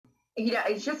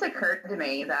It's just occurred to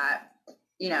me that,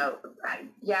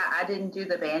 I didn't do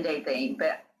the Band-Aid thing,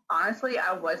 but honestly,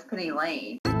 I was Penny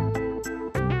Lane.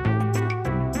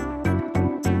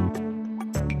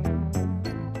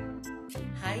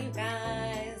 Hi, you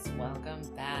guys. Welcome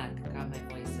back. God, my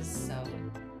voice is so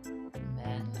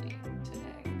manly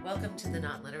today. Welcome to the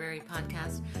Not Literary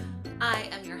Podcast. I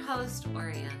am your host,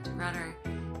 Orianne Rudder.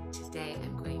 Today,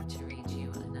 I'm going to read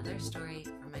you another story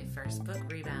from my first book,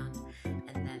 Rebound,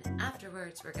 and then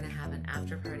afterwards, we're going to have an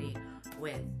after party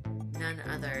with none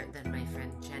other than my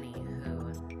friend Jenny,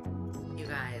 who, you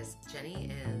guys,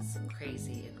 Jenny is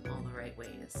crazy in all the right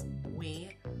ways.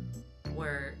 We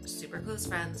were super close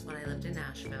friends when I lived in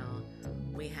Nashville.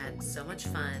 We had so much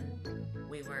fun.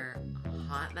 We were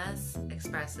hot messes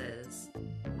expresses,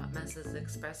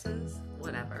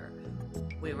 whatever.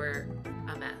 We were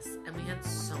a mess, and we had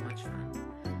so much fun.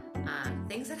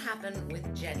 Things that happened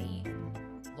with Jenny,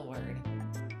 Lord.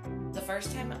 The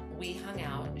first time we hung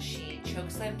out, she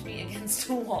chokeslammed me against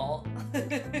a wall,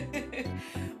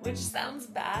 which sounds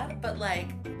bad, but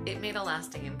it made a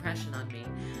lasting impression on me.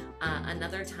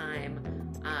 Another time,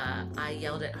 I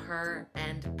yelled at her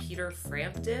and Peter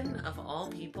Frampton, of all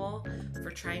people,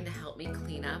 for trying to help me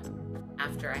clean up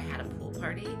after I had a pool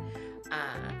party.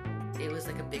 It was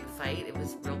like a big fight. It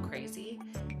was real crazy.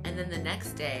 And then the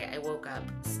next day, I woke up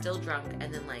still drunk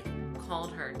and then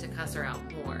called her to cuss her out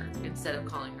more instead of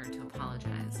calling her to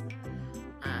apologize.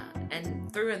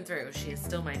 And through, she is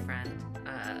still my friend.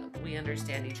 We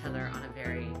understand each other on a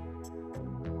very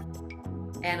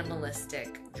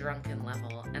animalistic, drunken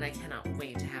level, and I cannot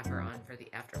wait to have her on for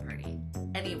the after party.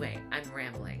 Anyway, I'm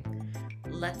rambling.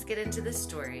 Let's get into this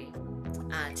story.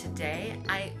 Today,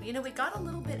 we got a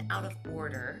little bit out of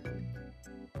order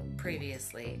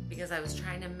previously because I was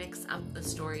trying to mix up the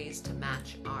stories to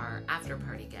match our after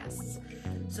party guests.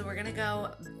 So we're gonna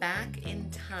go back in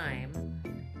time,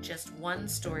 just one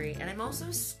story, and I'm also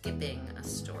skipping a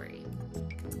story.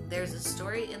 There's a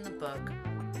story in the book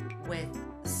with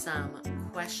some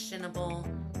questionable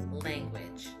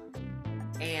language,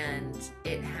 and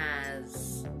it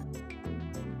has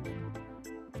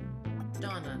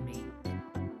dawned on me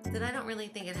that I don't really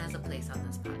think it has a place on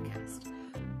this podcast.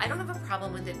 I don't have a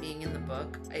problem with it being in the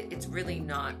book. It's really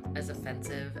not as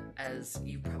offensive as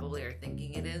you probably are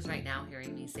thinking it is right now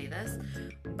hearing me say this,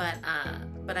 but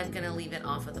I'm gonna leave it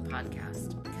off of the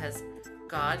podcast because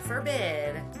God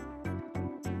forbid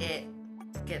it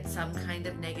gets some kind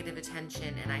of negative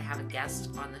attention and I have a guest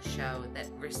on the show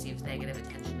that receives negative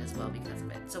attention as well because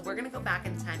of it. So we're going to go back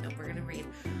in time and we're going to read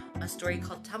a story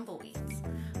called Tumbleweeds.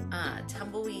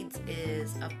 Tumbleweeds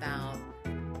is about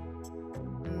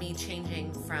me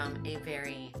changing from a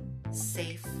very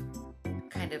safe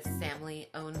kind of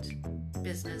family-owned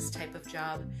business type of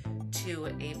job to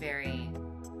a very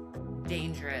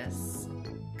dangerous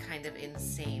kind of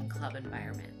insane club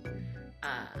environment.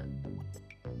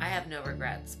 I have no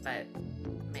regrets, but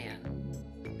man,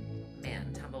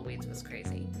 Tumbleweeds was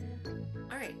crazy.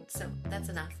 Alright, so that's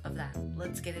enough of that.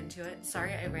 Let's get into it.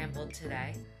 Sorry I rambled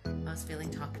today. I was feeling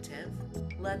talkative.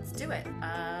 Let's do it.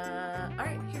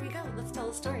 Alright, here we go. Let's tell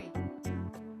a story.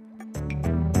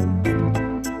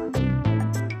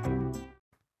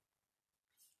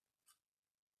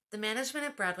 The management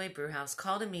at Broadway Brewhouse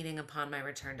called a meeting upon my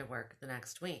return to work the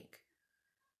next week.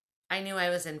 I knew I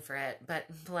was in for it, but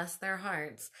bless their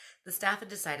hearts, the staff had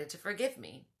decided to forgive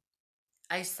me.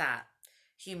 I sat,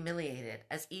 humiliated,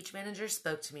 as each manager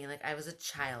spoke to me like I was a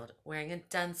child wearing a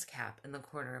dunce cap in the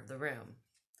corner of the room.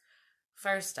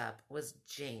 First up was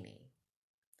Janie.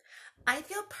 I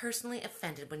feel personally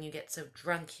offended when you get so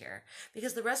drunk here,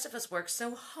 because the rest of us work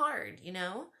so hard, you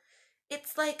know?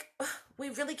 It's like, we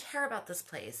really care about this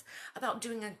place, about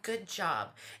doing a good job,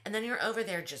 and then you're over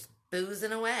there just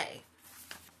boozing away.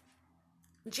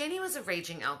 Janie was a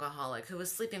raging alcoholic who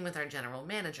was sleeping with our general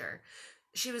manager.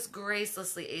 She was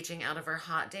gracelessly aging out of her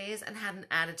hot days and had an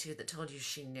attitude that told you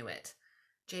she knew it.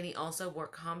 Janie also wore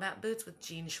combat boots with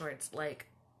jean shorts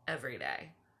every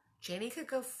day. Janie could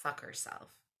go fuck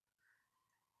herself.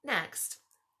 Next,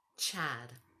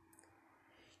 Chad.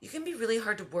 You can be really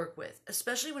hard to work with,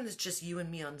 especially when it's just you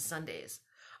and me on Sundays.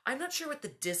 I'm not sure what the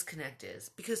disconnect is,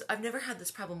 because I've never had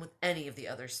this problem with any of the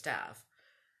other staff.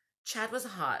 Chad was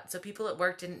hot, so people at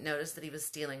work didn't notice that he was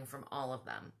stealing from all of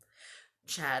them.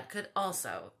 Chad could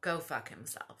also go fuck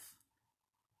himself.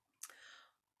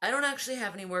 I don't actually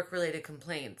have any work-related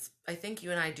complaints. I think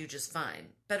you and I do just fine.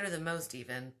 Better than most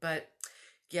even, but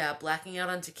yeah, blacking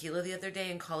out on tequila the other day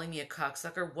and calling me a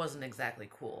cocksucker wasn't exactly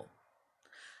cool.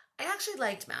 I actually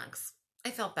liked Max.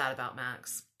 I felt bad about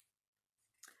Max.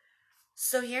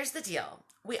 So here's the deal.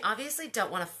 We obviously don't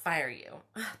want to fire you,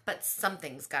 but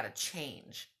something's got to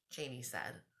change, Janie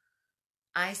said.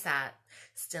 I sat,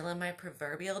 still in my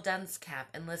proverbial dunce cap,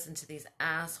 and listened to these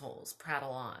assholes prattle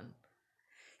on.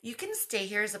 You can stay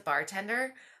here as a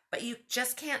bartender, but you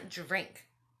just can't drink.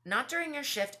 Not during your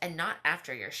shift and not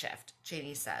after your shift,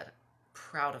 Janie said,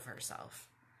 proud of herself.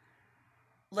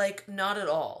 Like, not at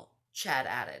all, Chad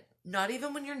added. Not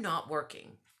even when you're not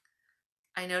working.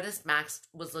 I noticed Max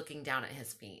was looking down at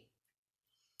his feet.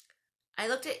 I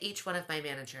looked at each one of my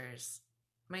managers.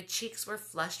 My cheeks were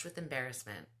flushed with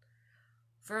embarrassment.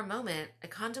 For a moment, I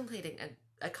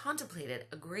contemplated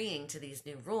agreeing to these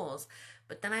new rules,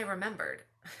 but then I remembered,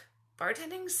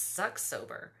 bartending sucks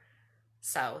sober.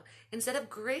 So, instead of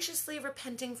graciously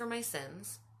repenting for my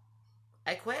sins,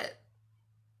 I quit.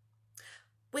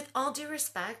 With all due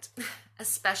respect,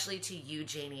 especially to you,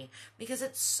 Janie, because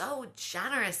it's so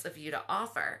generous of you to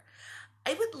offer,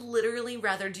 I would literally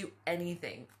rather do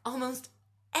anything, almost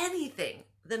anything,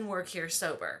 than work here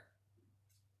sober.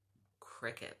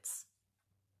 Crickets.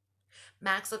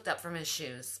 Max looked up from his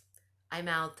shoes. I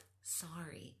mouthed,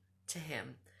 sorry, to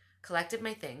him, collected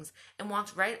my things, and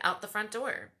walked right out the front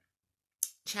door.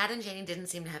 Chad and Janie didn't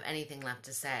seem to have anything left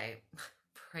to say.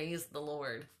 Praise the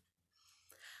Lord.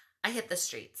 I hit the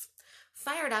streets,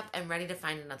 fired up and ready to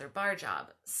find another bar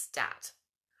job, stat.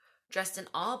 Dressed in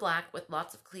all black with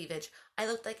lots of cleavage, I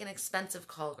looked like an expensive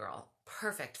call girl,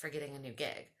 perfect for getting a new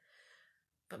gig.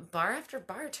 But bar after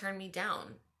bar turned me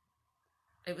down.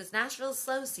 It was Nashville's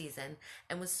slow season,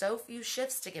 and with so few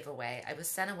shifts to give away, I was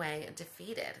sent away and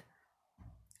defeated.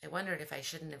 I wondered if I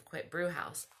shouldn't have quit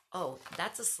Brewhouse. Oh,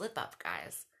 that's a slip-up,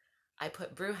 guys. I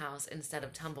put Brewhouse instead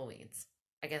of Tumbleweeds.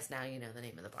 I guess now you know the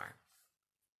name of the bar.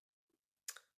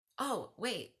 Oh,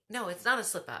 wait. No, it's not a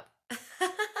slip-up.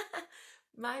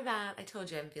 My bad. I told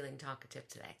you I'm feeling talkative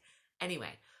today.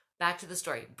 Anyway, back to the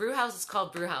story. Brewhouse is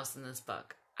called Brewhouse in this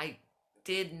book. I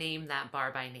did name that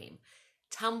bar by name.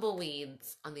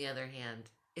 Tumbleweeds, on the other hand,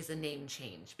 is a name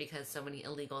change because so many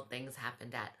illegal things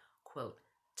happened at, quote,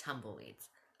 Tumbleweeds.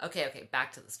 Okay,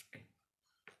 back to the story.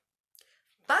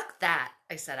 Fuck that,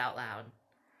 I said out loud.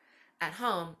 At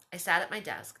home, I sat at my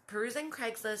desk, perusing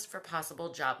Craigslist for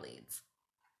possible job leads.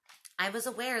 I was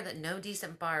aware that no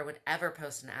decent bar would ever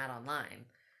post an ad online.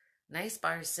 Nice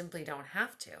bars simply don't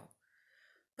have to.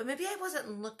 But maybe I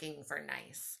wasn't looking for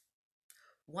nice.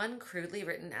 One crudely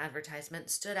written advertisement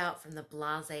stood out from the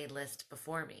blasé list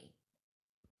before me.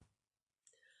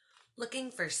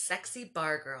 Looking for sexy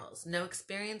bar girls, no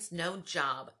experience, no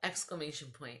job, !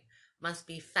 Must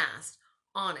be fast,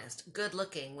 honest, good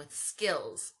looking, with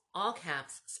skills, all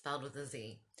caps spelled with a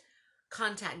Z.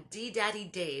 Contact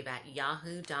ddaddy.dave at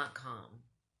yahoo.com.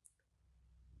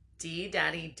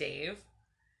 ddaddy Dave?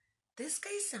 This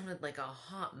guy sounded like a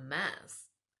hot mess.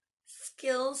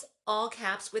 Skills, all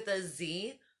caps with a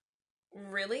Z?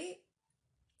 Really?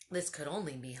 This could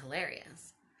only be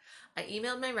hilarious. I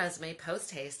emailed my resume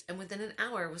post-haste and within an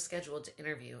hour was scheduled to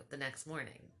interview the next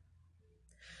morning.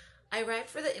 I arrived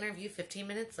for the interview 15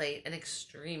 minutes late and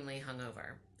extremely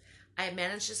hungover. I had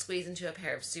managed to squeeze into a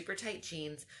pair of super tight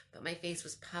jeans, but my face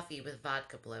was puffy with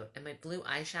vodka bloat, and my blue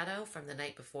eyeshadow from the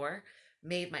night before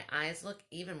made my eyes look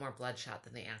even more bloodshot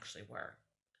than they actually were.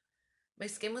 My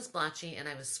skin was blotchy and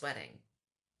I was sweating.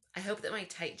 I hoped that my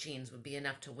tight jeans would be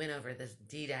enough to win over this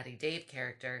D-Daddy Dave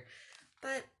character,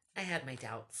 but I had my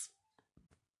doubts.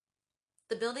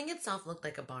 The building itself looked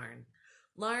like a barn.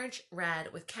 Large,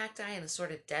 red, with cacti and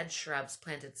assorted dead shrubs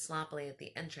planted sloppily at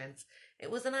the entrance,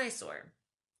 it was an eyesore.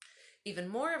 Even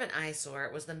more of an eyesore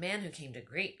was the man who came to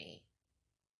greet me.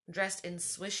 Dressed in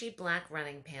swishy black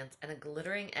running pants and a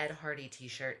glittering Ed Hardy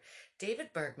t-shirt,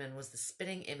 David Bergman was the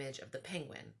spitting image of the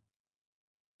Penguin.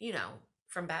 You know,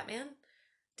 from Batman?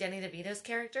 Danny DeVito's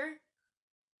character?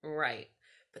 Right,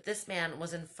 but this man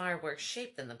was in far worse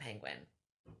shape than the Penguin.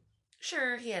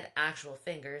 Sure, he had actual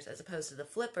fingers as opposed to the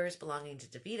flippers belonging to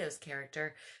DeVito's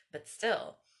character, but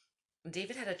still,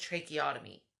 David had a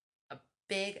tracheotomy, a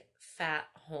big, fat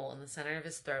hole in the center of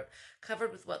his throat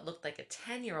covered with what looked like a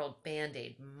 10-year-old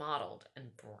Band-Aid mottled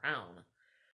and brown.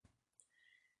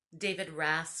 David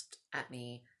rasped at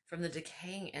me from the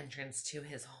decaying entrance to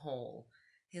his hole,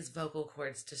 his vocal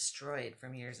cords destroyed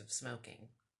from years of smoking.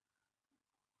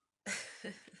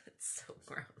 It's so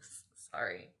gross.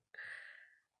 Sorry.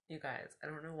 You guys, I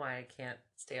don't know why I can't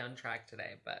stay on track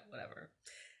today, but whatever.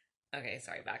 Okay,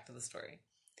 sorry, back to the story.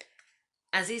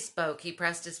 As he spoke, he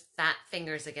pressed his fat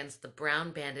fingers against the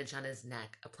brown bandage on his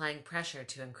neck, applying pressure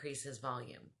to increase his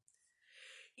volume.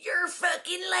 "You're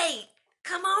fucking late!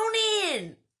 Come on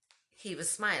in!" He was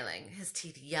smiling, his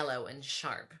teeth yellow and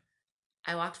sharp.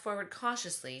 I walked forward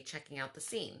cautiously, checking out the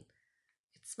scene.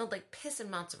 It smelled like piss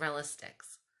and mozzarella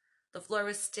sticks. The floor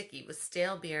was sticky with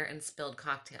stale beer and spilled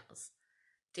cocktails.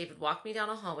 David walked me down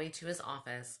a hallway to his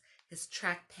office, his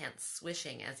track pants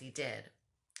swishing as he did.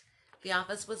 The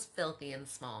office was filthy and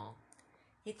small.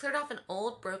 He cleared off an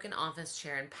old, broken office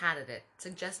chair and patted it,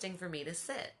 suggesting for me to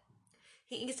sit.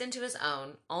 He eased into his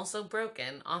own, also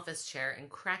broken, office chair and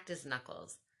cracked his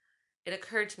knuckles. It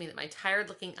occurred to me that my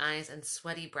tired-looking eyes and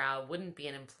sweaty brow wouldn't be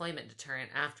an employment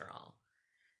deterrent after all.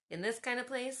 In this kind of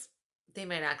place, they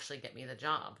might actually get me the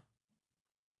job.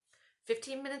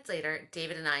 15 minutes later,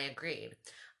 David and I agreed.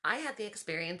 I had the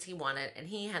experience he wanted, and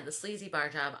he had the sleazy bar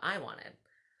job I wanted.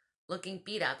 Looking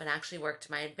beat up, it actually worked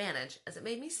to my advantage, as it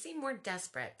made me seem more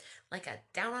desperate, like a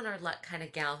down-on-her-luck kind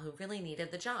of gal who really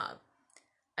needed the job.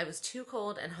 I was too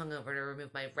cold and hungover to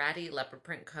remove my ratty leopard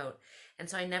print coat, and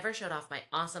so I never showed off my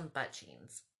awesome butt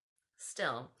jeans.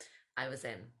 Still, I was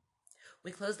in.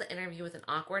 We closed the interview with an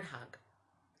awkward hug.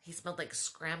 He smelled like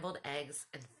scrambled eggs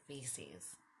and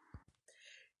feces.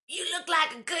 "You look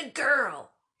like a good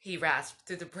girl," he rasped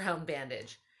through the brown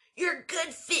bandage. "You're a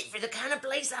good fit for the kind of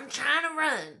place I'm trying to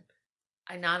run."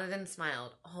 I nodded and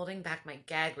smiled, holding back my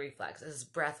gag reflex as his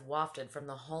breath wafted from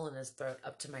the hole in his throat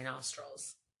up to my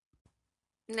nostrils.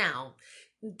 Now,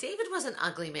 David was an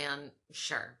ugly man,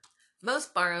 sure.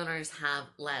 Most bar owners have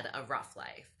led a rough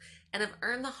life and have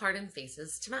earned the hardened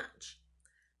faces to match.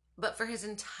 But for his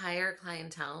entire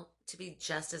clientele to be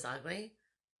just as ugly,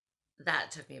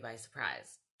 that took me by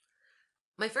surprise.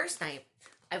 My first night,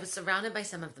 I was surrounded by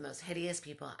some of the most hideous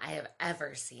people I have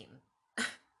ever seen.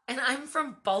 And I'm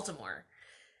from Baltimore.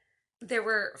 There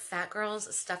were fat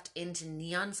girls stuffed into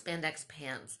neon spandex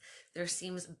pants, their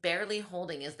seams barely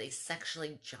holding as they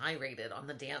sexually gyrated on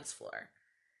the dance floor.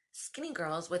 Skinny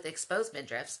girls with exposed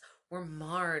midriffs were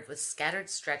marred with scattered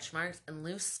stretch marks and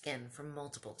loose skin from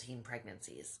multiple teen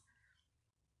pregnancies.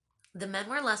 The men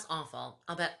were less awful,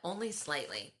 albeit only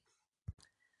slightly.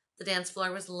 The dance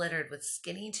floor was littered with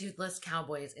skinny, toothless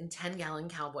cowboys in 10-gallon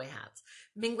cowboy hats,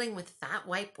 mingling with fat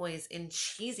white boys in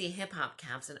cheesy hip-hop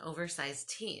caps and oversized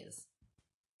tees.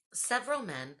 Several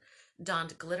men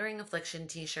donned glittering affliction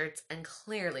t-shirts and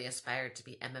clearly aspired to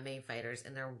be MMA fighters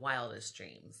in their wildest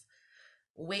dreams.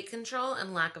 Weight control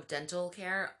and lack of dental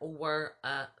care were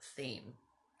a theme.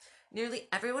 Nearly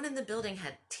everyone in the building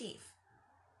had teeth.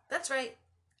 That's right,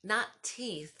 not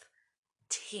teeth,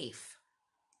 teeth.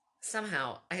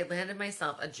 Somehow, I had landed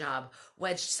myself a job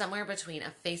wedged somewhere between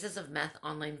a Faces of Meth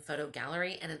online photo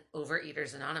gallery and an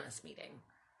Overeaters Anonymous meeting.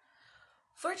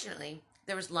 Fortunately,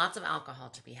 there was lots of alcohol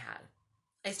to be had.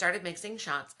 I started mixing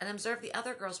shots and observed the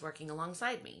other girls working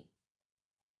alongside me.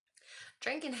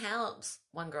 "Drinking helps,"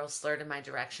 one girl slurred in my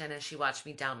direction as she watched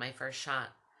me down my first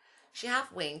shot. She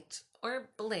half winked, or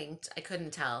blinked, I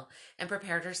couldn't tell, and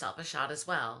prepared herself a shot as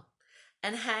well.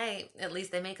 "And hey, at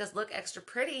least they make us look extra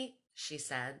pretty," she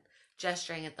said,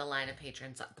 gesturing at the line of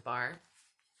patrons at the bar.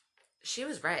 She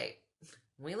was right.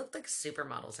 We looked like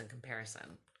supermodels in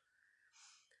comparison.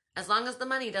 "As long as the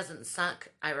money doesn't suck,"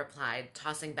 I replied,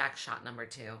 tossing back shot number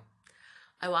 2.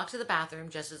 I walked to the bathroom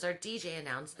just as our DJ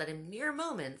announced that in mere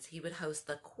moments he would host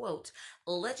the, quote,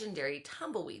 legendary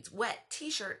Tumbleweeds wet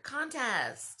t-shirt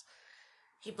contest.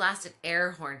 He blasted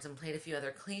air horns and played a few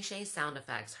other cliche sound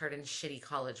effects heard in shitty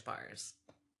college bars.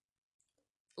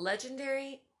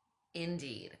 Legendary?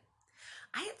 Indeed.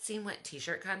 I had seen wet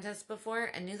t-shirt contests before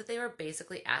and knew that they were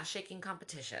basically ass-shaking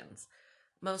competitions.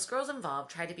 Most girls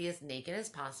involved try to be as naked as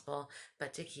possible,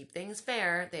 but to keep things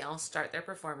fair, they all start their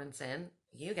performance in,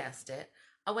 you guessed it,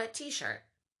 a wet t-shirt.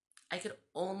 I could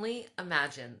only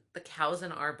imagine the cows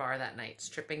in our bar that night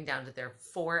stripping down to their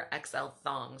 4XL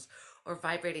thongs or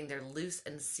vibrating their loose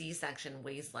and C-section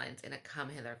waistlines in a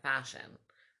come-hither fashion.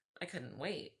 I couldn't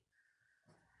wait.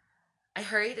 I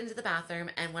hurried into the bathroom,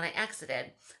 and when I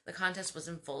exited, the contest was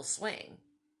in full swing.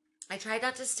 I tried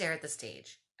not to stare at the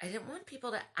stage. I didn't want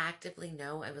people to actively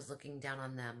know I was looking down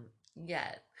on them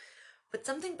yet. But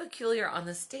something peculiar on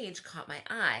the stage caught my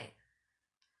eye.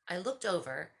 I looked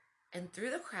over, and through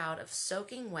the crowd of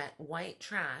soaking wet white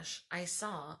trash, I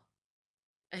saw,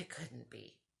 it couldn't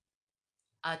be,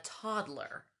 a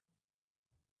toddler.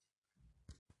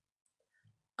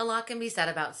 A lot can be said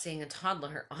about seeing a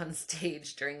toddler on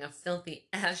stage during a filthy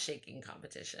ass-shaking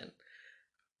competition.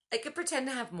 I could pretend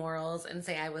to have morals and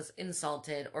say I was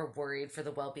insulted or worried for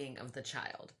the well-being of the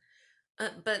child.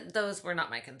 But those were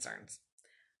not my concerns.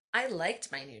 I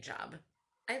liked my new job.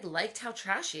 I liked how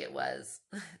trashy it was,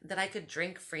 that I could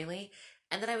drink freely,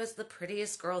 and that I was the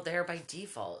prettiest girl there by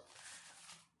default.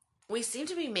 We seemed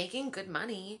to be making good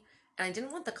money, and I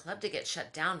didn't want the club to get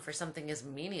shut down for something as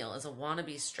menial as a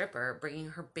wannabe stripper bringing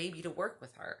her baby to work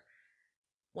with her.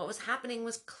 What was happening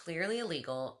was clearly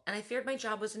illegal, and I feared my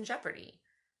job was in jeopardy.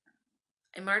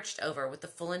 I marched over with the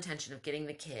full intention of getting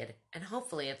the kid, and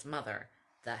hopefully its mother,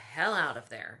 the hell out of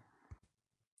there.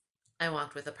 I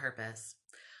walked with a purpose.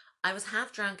 I was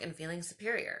half drunk and feeling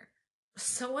superior.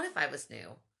 So what if I was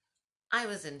new? I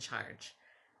was in charge.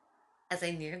 As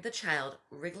I neared the child,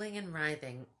 wriggling and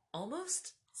writhing,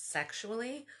 almost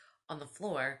sexually, on the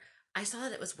floor, I saw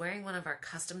that it was wearing one of our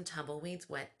custom Tumbleweeds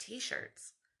wet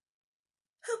t-shirts.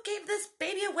 "Who gave this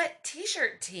baby a wet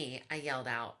t-shirt, T?" I yelled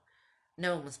out.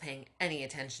 No one was paying any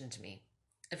attention to me.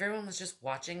 Everyone was just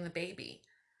watching the baby.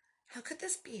 How could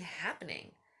this be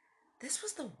happening? This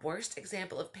was the worst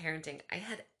example of parenting I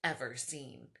had ever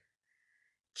seen.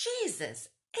 "Jesus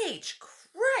H.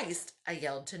 Christ!" I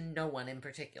yelled to no one in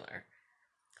particular.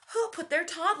 "Who put their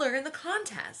toddler in the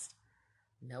contest?"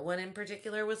 No one in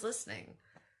particular was listening.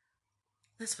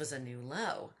 This was a new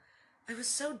low. I was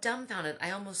so dumbfounded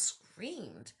I almost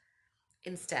screamed.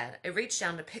 Instead, I reached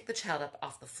down to pick the child up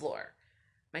off the floor.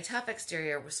 My tough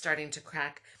exterior was starting to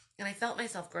crack, and I felt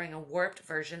myself growing a warped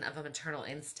version of a maternal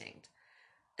instinct.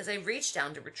 As I reached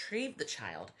down to retrieve the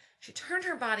child, she turned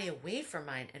her body away from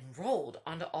mine and rolled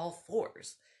onto all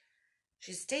fours.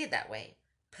 She stayed that way,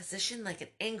 positioned like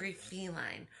an angry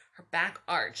feline, her back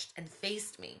arched, and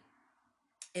faced me.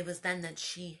 It was then that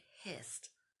she hissed.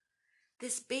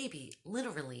 This baby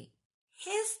literally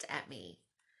hissed at me.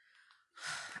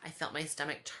 I felt my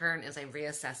stomach turn as I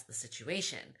reassessed the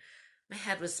situation. My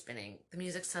head was spinning, the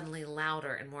music suddenly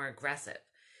louder and more aggressive.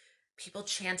 People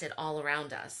chanted all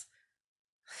around us.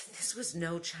 This was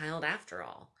no child after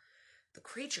all. The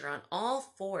creature on all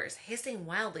fours, hissing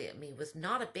wildly at me, was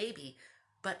not a baby,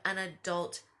 but an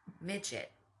adult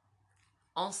midget.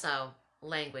 Also,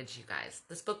 language, you guys.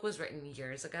 This book was written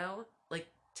years ago, like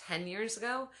 10 years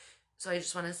ago, so I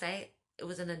just want to say it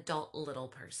was an adult little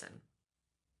person.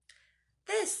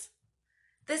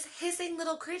 This hissing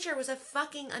little creature was a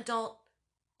fucking adult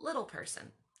little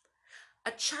person.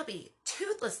 A chubby,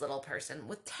 toothless little person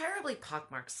with terribly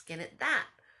pockmarked skin at that.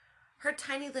 Her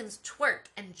tiny limbs twerked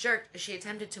and jerked as she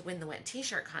attempted to win the wet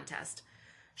t-shirt contest.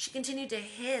 She continued to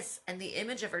hiss, and the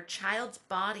image of her child's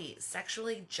body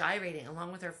sexually gyrating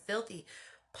along with her filthy,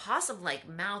 possum-like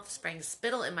mouth spraying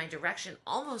spittle in my direction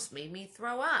almost made me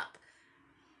throw up.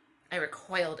 I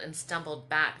recoiled and stumbled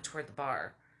back toward the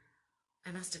bar.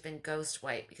 I must have been ghost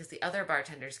white because the other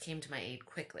bartenders came to my aid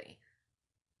quickly.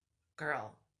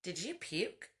 "Girl, did you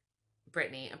puke?"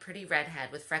 Brittany, a pretty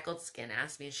redhead with freckled skin,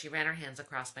 asked me as she ran her hands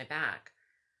across my back.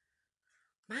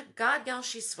 "My God, y'all,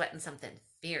 she's sweating something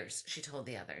fierce," she told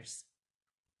the others.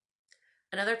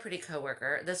 Another pretty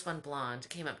coworker, this one blonde,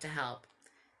 came up to help.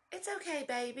 "It's okay,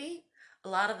 baby. A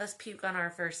lot of us puke on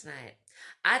our first night.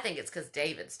 I think it's because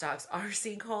David stocks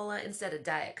RC Cola instead of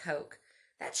Diet Coke.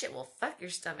 That shit will fuck your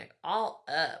stomach all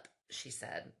up," she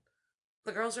said.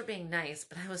 The girls were being nice,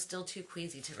 but I was still too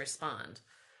queasy to respond.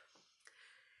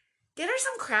 "Get her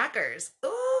some crackers.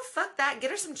 Ooh, fuck that. Get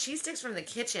her some cheese sticks from the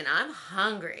kitchen. I'm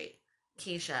hungry."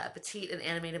 Keisha, a petite and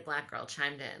animated black girl,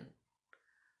 chimed in.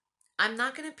 "I'm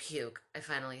not going to puke," I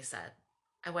finally said.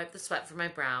 I wiped the sweat from my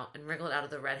brow and wriggled out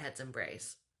of the redhead's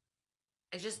embrace.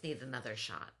 I just need another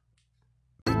shot.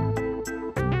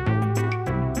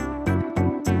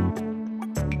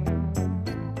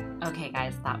 Okay,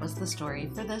 guys, that was the story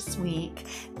for this week.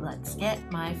 Let's get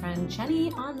my friend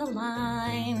Jenny on the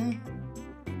line.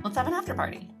 Let's have an after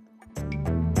party.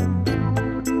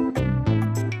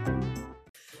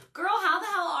 Girl, how the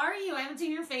hell are you? I haven't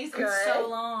seen your face in so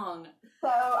long. So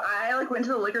I went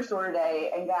to the liquor store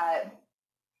today and got,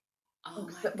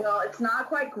 it's not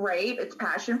quite grape, it's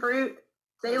passion fruit.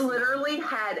 They literally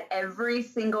had every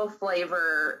single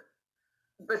flavor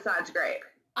besides grape.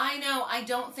 I know. I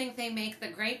don't think they make the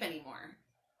grape anymore.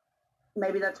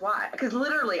 Maybe that's why. Because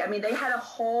literally, I mean, they had a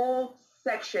whole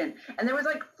section, and there was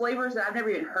flavors that I've never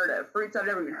even heard of, fruits I've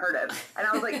never even heard of. And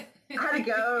I was like, I had to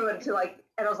go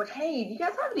and I was like, "Hey, do you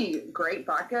guys have any grape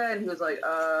vodka?" And he was like,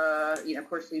 of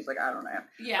course he's like, "I don't know."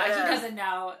 Yeah, but, he doesn't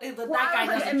know. That guy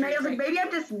doesn't drink. I was like, maybe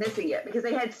I'm just missing it because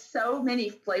they had so many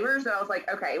flavors that I was like,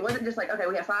 okay, it wasn't just okay,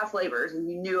 we have 5 flavors and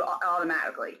you knew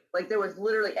automatically. There was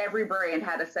literally every brand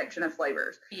had a section of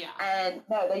flavors. Yeah. And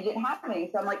no, they didn't have any.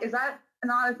 So I'm like, is that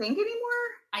not a thing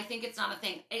anymore? I think it's not a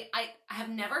thing. I have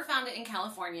never found it in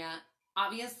California.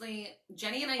 Obviously,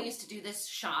 Jenny and I used to do this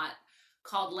shot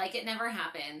called Like It Never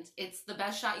Happened. It's the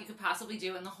best shot you could possibly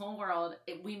do in the whole world.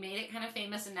 We made it kind of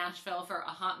famous in Nashville for a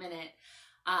hot minute.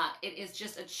 It is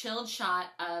just a chilled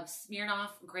shot of Smirnoff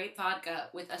grape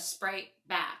vodka with a Sprite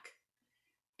back.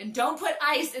 And don't put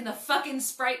ice in the fucking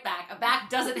Sprite back. A back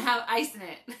doesn't have ice in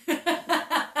it.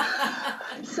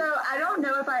 So So I don't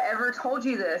know if I ever told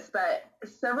you this, but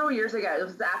several years ago, it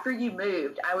was after you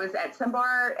moved, I was at some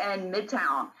bar in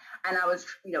Midtown, and I was,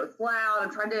 it's loud.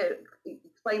 I'm trying to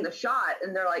explain the shot,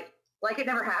 and they're like it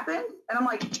never happened. And I'm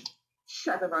like,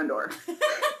 shut the front door.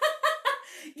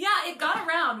 Yeah, it got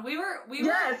around. We were.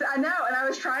 Yes, I know. And I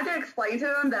was trying to explain to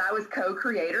them that I was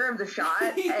co-creator of the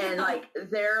shot. Yeah. And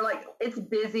they're like, it's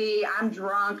busy. I'm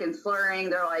drunk and slurring.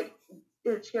 They're like,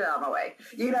 bitch, get out of my way.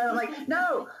 I'm like,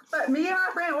 no, but me and my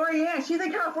friend Orianne, she's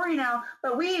in California now,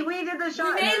 but we did the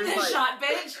shot. We made this shot,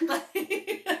 bitch.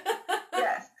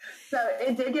 Yes. So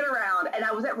it did get around, and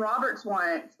I was at Robert's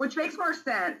once, which makes more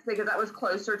sense because that was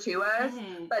closer to us,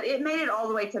 but it made it all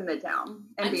the way to Midtown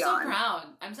and beyond.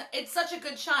 I'm so proud. It's such a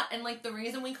good shot, and the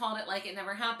reason we called it like it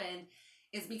never happened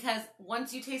is because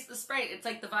once you taste the Sprite, it's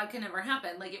like the vodka never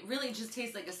happened. It really just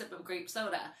tastes like a sip of grape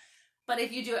soda. But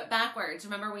if you do it backwards,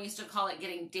 remember we used to call it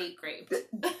getting date graped.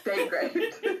 Date graped.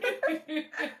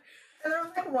 And there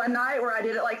was one night where I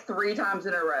did it 3 times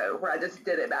in a row, where I just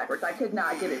did it backwards. I could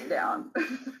not get it down.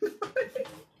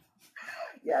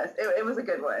 Yes, it was a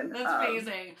good one. That's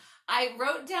amazing. I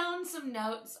wrote down some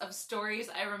notes of stories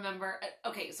I remember.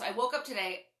 Okay, so I woke up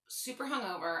today super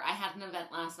hungover. I had an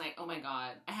event last night. Oh my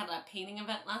God. I had a painting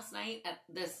event last night at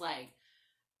this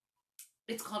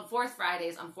it's called Fourth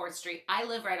Fridays on 4th Street. I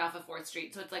live right off of 4th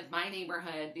Street, so it's my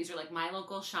neighborhood. These are my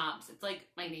local shops. It's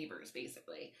my neighbors,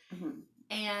 basically. Mm-hmm.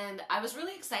 And I was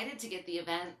really excited to get the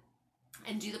event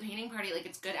and do the painting party.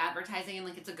 It's good advertising and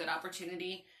it's a good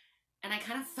opportunity. And I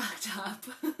kind of fucked up.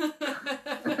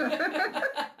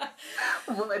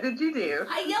 What did you do?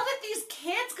 I yelled at these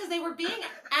kids because they were being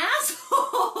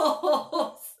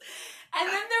assholes. And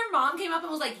then their mom came up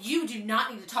and was like, you do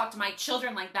not need to talk to my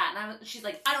children like that. And she's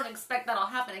like, I don't expect that'll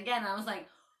happen again. And I was like,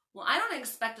 well, I don't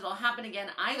expect it'll happen again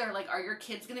either. Are your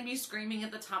kids going to be screaming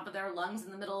at the top of their lungs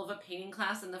in the middle of a painting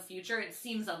class in the future? It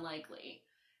seems unlikely.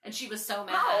 And she was so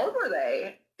mad. How old were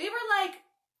they? They were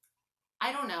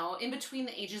I don't know, in between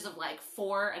the ages of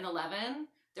 4 and 11.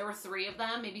 There were 3 of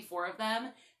them, maybe 4 of them.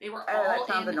 They were all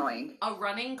in annoying. A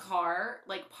running car,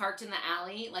 parked in the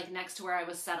alley, next to where I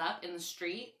was set up in the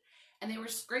street. And they were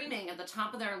screaming at the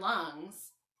top of their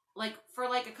lungs, for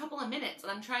a couple of minutes.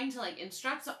 And I'm trying to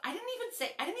instruct. So I didn't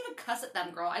even cuss at them,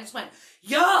 girl. I just went,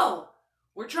 yo,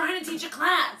 we're trying to teach a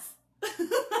class.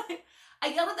 I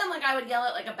yelled at them I would yell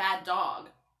at a bad dog.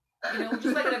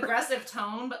 Just an aggressive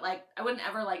tone, but I wouldn't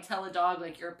ever tell a dog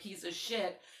you're a piece of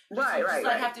shit. Right.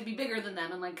 Have to be bigger than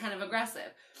them and kind of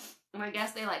aggressive. And I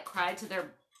guess they cried to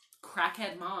their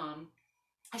crackhead mom.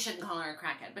 I shouldn't call her a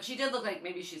crackhead, but she did look like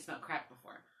maybe she smoked crack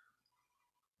before.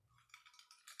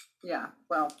 Yeah,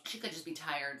 well. She could just be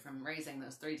tired from raising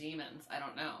those 3 demons. I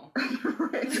don't know.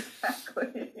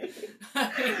 Exactly.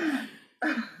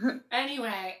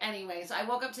 Anyway, so I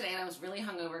woke up today and I was really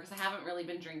hungover because I haven't really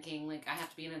been drinking. I have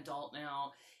to be an adult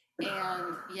now.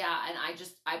 And yeah, and I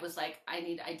was I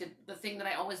did the thing that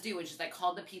I always do, which is I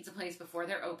called the pizza place before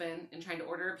they're open and trying to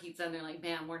order a pizza. And they're like,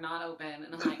 ma'am, we're not open.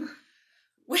 And I'm like,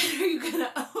 when are you going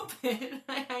to open?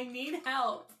 I need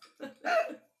help.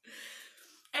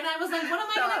 And I was like, what am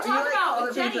I going to talk about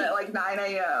with Jenny? At 9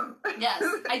 a.m. Yes,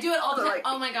 I do it all the time.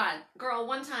 Oh my God. Girl,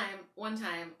 one time.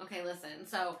 Okay, listen.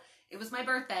 So it was my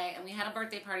birthday and we had a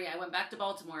birthday party. I went back to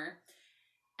Baltimore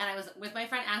and I was with my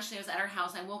friend Ashley. I was at her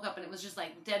house. I woke up and it was just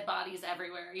dead bodies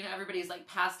everywhere. Everybody's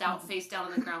passed out, face down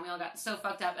on the ground. We all got so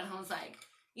fucked up. And I was like,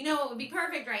 what would be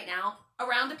perfect right now? A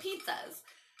round of pizzas.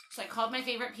 So I called my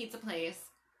favorite pizza place.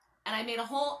 And I made a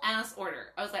whole ass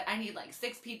order. I was like, I need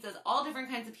 6 pizzas, all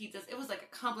different kinds of pizzas. It was a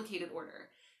complicated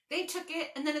order. They took it,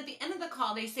 and then at the end of the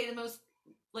call, they say the most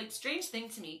strange thing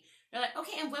to me. They're like,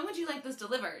 okay, and when would you like this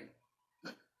delivered?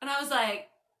 And I was like,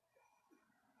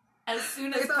 as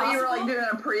soon as possible. They thought you were doing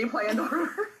a pre-planned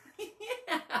order.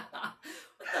 Yeah.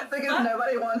 Because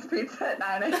nobody wants pizza at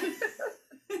 9 a.m.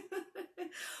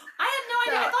 I had no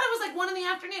idea. I thought it was 1 in the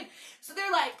afternoon. So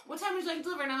they're like, what time would you like to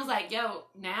deliver? And I was like, yo,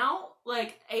 now?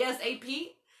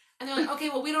 ASAP? And they're like, okay,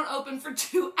 well, we don't open for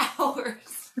 2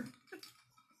 hours.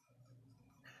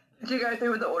 Did you go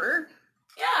through with the order?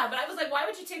 Yeah, but I was like, why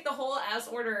would you take the whole ass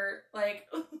order?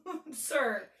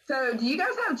 Sir. So, do you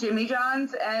guys have Jimmy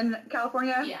John's in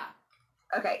California? Yeah.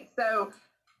 Okay, so,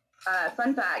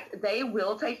 fun fact, they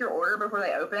will take your order before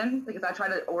they open, because I try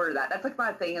to order that. That's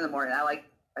my thing in the morning. I like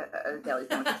a daily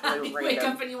sandwich. It's really you random. wake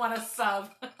up and you want a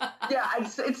sub. Yeah,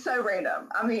 it's so random.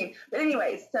 I mean, but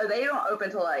anyways, so they don't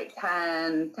open till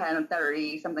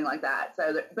 10:30, something like that.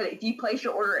 So, but if you place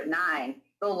your order at 9,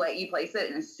 they'll let you place it,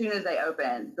 and as soon as they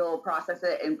open, they'll process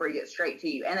it and bring it straight to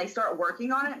you. And they start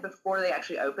working on it before they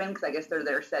actually open, because I guess they're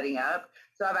there setting up.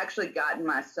 So I've actually gotten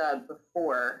my sub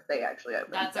before they actually open.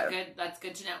 That's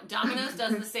good to know. Domino's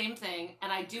does the same thing,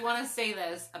 and I do want to say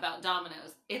this about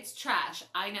Domino's. It's trash,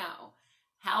 I know.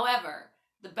 However,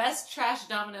 the best trash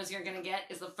Domino's you're gonna get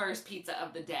is the first pizza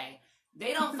of the day.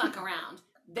 They don't fuck around.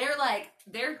 They're like,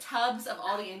 their tubs of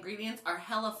all the ingredients are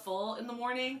hella full in the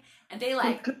morning, and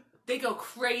they go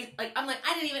crazy. Like, I'm like,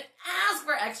 I didn't even ask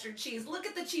for extra cheese. Look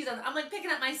at the cheese. I'm like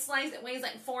picking up my slice. It weighs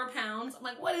like 4 pounds. I'm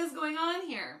like, what is going on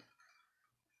here?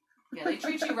 Yeah, they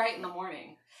treat you right in the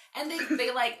morning. And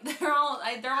they're all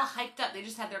hyped up. They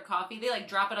just had their coffee. They like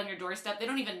drop it on your doorstep. They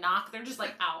don't even knock. They're just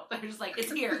like out. They're just like,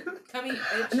 it's here. Come eat,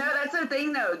 bitch. No, that's the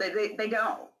thing though. They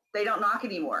don't knock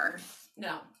anymore.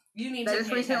 No. You need that to just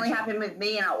pay recently attention. happened with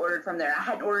me, and I ordered from there. I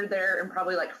hadn't ordered there in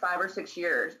probably like 5 or 6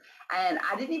 years, and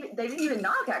they didn't even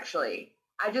knock actually.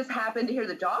 I just happened to hear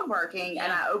the dog barking,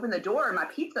 and I opened the door, and my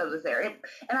pizza was there.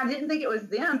 And I didn't think it was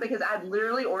them because I'd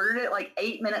literally ordered it like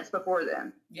 8 minutes before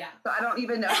then. Yeah. So I don't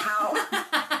even know how.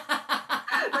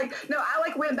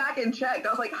 I went back and checked. I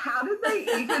was like, how did they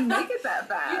even make it that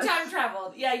fast? You time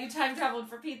traveled. Yeah, you time traveled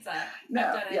for pizza. No,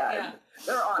 I've done it. Yeah.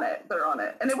 They're on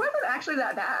it. And it wasn't actually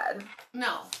that bad.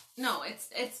 No, it's,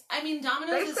 I mean,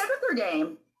 Domino's They stuck with their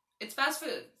game. It's fast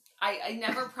food. I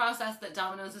never processed that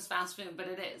Domino's is fast food, but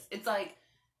it is. It's like,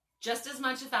 just as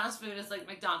much fast food as like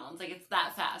McDonald's. Like, it's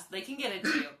that fast. They can get it to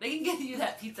you. They can get you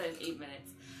that pizza in 8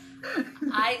 minutes.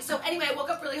 So anyway, I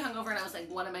woke up really hungover and I was like,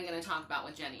 what am I going to talk about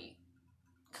with Jenny?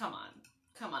 Come on.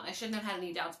 I shouldn't have had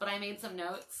any doubts, but I made some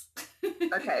notes.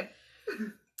 Okay.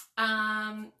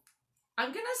 I'm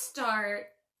going to start.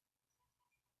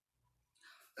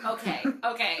 Okay.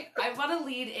 I want to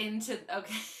lead into,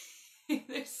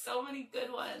 there's so many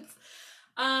good ones.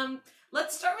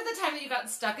 Let's start with the time that you got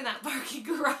stuck in that parking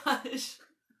garage.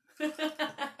 And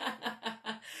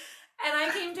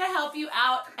I came to help you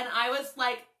out, and I was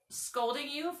like scolding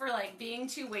you for like being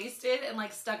too wasted and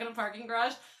like stuck in a parking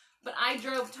garage. But I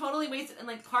drove totally wasted and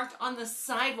like parked on the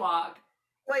sidewalk.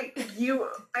 Like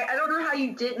I don't know how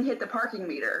you didn't hit the parking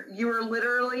meter. You were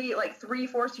literally like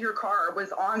 3/4 of your car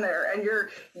was on there, and you're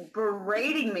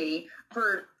berating me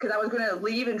because I was going to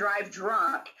leave and drive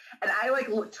drunk, and I like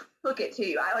took it to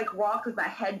you. I like walked with my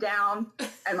head down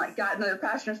and like got into the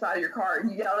passenger side of your car, and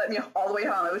you yelled at me all the way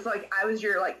home. It was like I was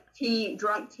your like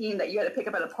drunk teen that you had to pick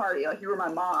up at a party, like you were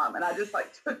my mom, and I just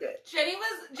like took it.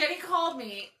 Jenny called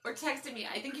me or texted me.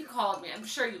 I think you called me. I'm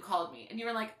sure you called me, and you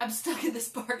were like, I'm stuck in this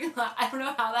parking lot. I don't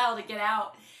know how the hell to get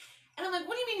out. And I'm like,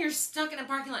 what do you mean you're stuck in a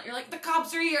parking lot? You're like, the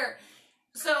cops are here.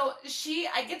 So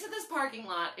I get to this parking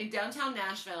lot in downtown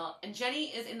Nashville, and Jenny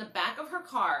is in the back of her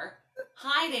car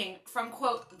hiding from,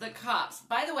 quote, the cops.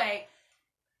 By the way,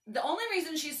 the only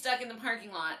reason she's stuck in the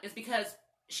parking lot is because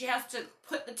she has to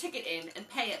put the ticket in and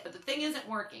pay it, but the thing isn't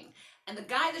working. And the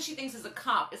guy that she thinks is a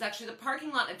cop is actually the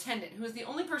parking lot attendant, who is the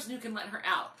only person who can let her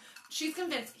out. She's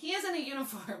convinced he is in a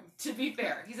uniform, to be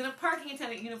fair. He's in a parking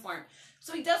attendant uniform.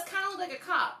 So he does kind of look like a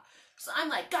cop. So I'm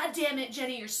like, God damn it,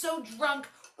 Jenny, you're so drunk.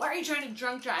 Why are you trying to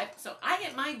drunk drive? So I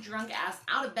get my drunk ass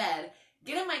out of bed,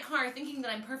 get in my car thinking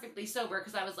that I'm perfectly sober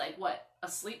because I was like, what,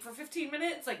 asleep for 15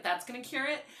 minutes? Like, that's going to cure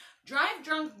it? Drive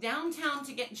drunk downtown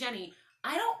to get Jenny.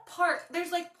 I don't park.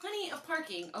 There's like plenty of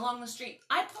parking along the street.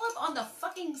 I pull up on the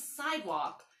fucking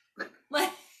sidewalk like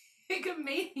a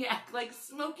maniac, like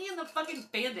Smokey and the fucking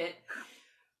Bandit,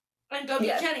 and go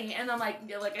get Jenny. And I'm like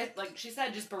she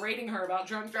said, just berating her about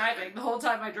drunk driving the whole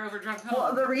time I drove her drunk home.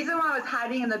 Well, the reason why I was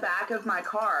hiding in the back of my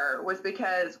car was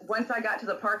because once I got to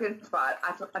the parking spot,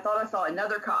 I thought I saw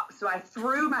another cop. So I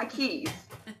threw my keys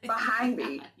behind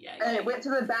me, and it went to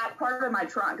the back part of my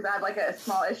trunk because I had like a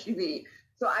small SUV.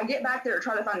 So I get back there to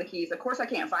try to find the keys. Of course, I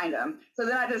can't find them. So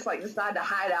then I just like decide to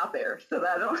hide out there so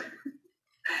that I don't.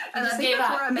 And I think that's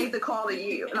where I made the call to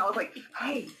you. And I was like,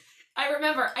 hey. I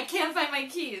remember, I can't find my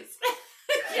keys.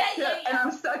 And I'm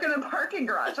stuck in a parking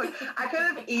garage. Like, I could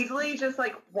have easily just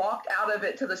like walked out of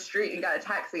it to the street and got a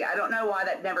taxi. I don't know why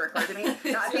that never occurred to me.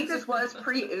 Now, I think this was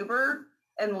pre-Uber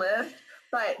and Lyft,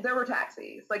 but there were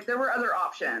taxis. Like, there were other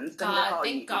options than to call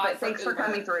you. But thanks for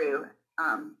coming through.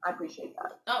 I appreciate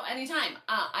that. Oh, anytime.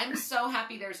 I'm so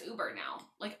happy there's Uber now.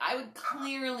 Like, I would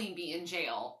clearly be in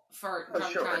jail for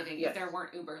drunk driving if there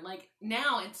weren't Uber. Like,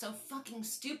 now it's so fucking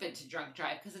stupid to drunk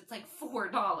drive because it's like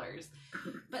 $4.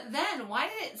 But then, why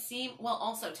did it seem... Well,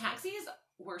 also, taxis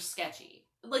were sketchy.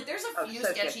 Like, there's a few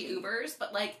sketchy Ubers,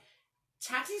 but, like,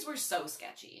 taxis were so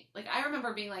sketchy. Like, I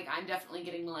remember being like, I'm definitely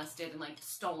getting molested and, like,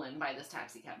 stolen by this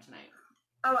taxi cab tonight.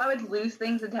 Oh, I would lose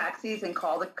things in taxis and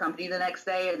call the company the next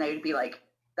day, and they would be like,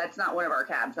 that's not one of our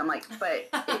cabs. I'm like, but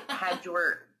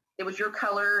it it was your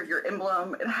color, your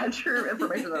emblem, it had your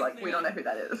information. They're like, we don't know who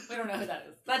that is. We don't know who that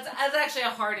is. That's actually a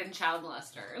hardened child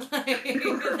molester. Like,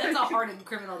 that's a hardened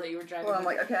criminal that you were driving. Well, I'm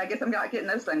like, okay, I guess I'm not getting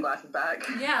those sunglasses back.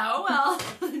 Yeah, oh well.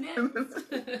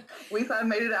 At least I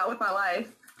made it out with my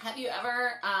life. Have you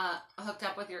ever hooked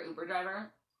up with your Uber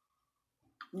driver?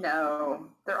 No,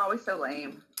 they're always so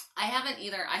lame. I haven't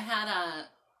either. I had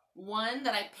one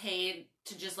that I paid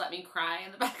to just let me cry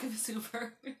in the back of his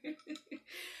Uber.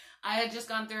 I had just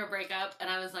gone through a breakup, and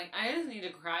I was like, I just need to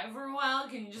cry for a while.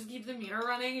 Can you just keep the meter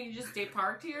running and you just stay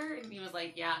parked here? And he was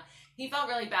like, yeah. He felt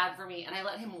really bad for me, and I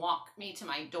let him walk me to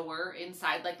my door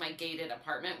inside, like, my gated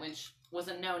apartment, which was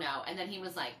a no-no. And then he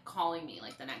was, like, calling me,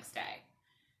 like, the next day.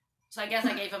 So I guess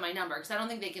I gave him my number, because I don't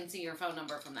think they can see your phone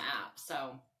number from the app,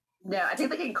 so... No, I think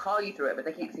they can call you through it, but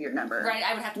they can't see your number. Right,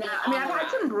 I would have to. No, I mean,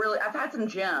 I've had some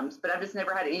gems, but I've just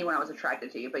never had anyone I was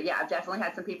attracted to. But yeah, I've definitely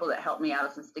had some people that helped me out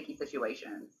of some sticky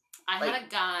situations. I had a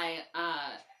guy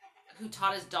who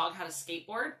taught his dog how to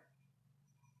skateboard.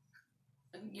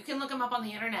 You can look him up on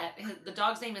the internet. The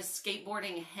dog's name is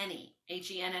Skateboarding Henny,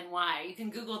 Henny. You can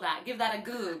Google that. Give that a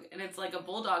goog, and it's like a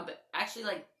bulldog that actually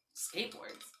like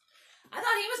skateboards. I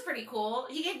thought he was pretty cool.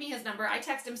 He gave me his number. I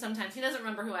text him sometimes. He doesn't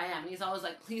remember who I am. He's always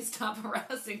like, please stop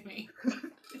harassing me.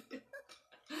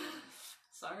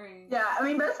 Sorry. Yeah, I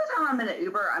mean, most of the time I'm in an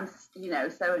Uber, I'm,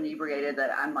 so inebriated that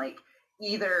I'm like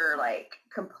either like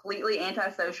completely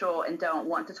antisocial and don't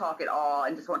want to talk at all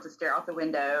and just want to stare out the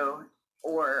window,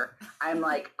 or I'm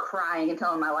like crying and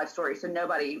telling my life story. So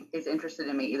nobody is interested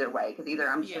in me either way, because either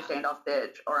I'm just a standoff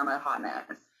bitch or I'm a hot mess.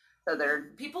 So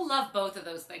people love both of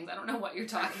those things. I don't know what you're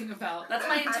talking about. That's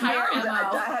my entire MO.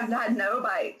 I have had no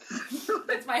bites.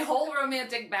 It's my whole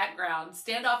romantic background.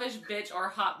 Standoffish bitch or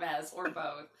hot mess or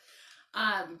both.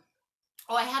 I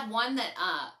had one that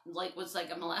was like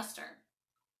a molester.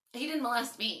 He didn't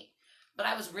molest me, but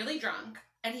I was really drunk,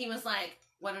 and he was like,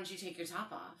 "Why don't you take your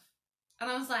top off?" And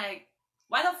I was like,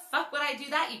 "Why the fuck would I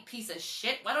do that, you piece of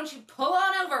shit? Why don't you pull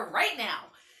on over right now?"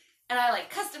 And I, like,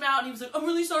 cussed him out, and he was like, I'm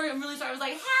really sorry. I was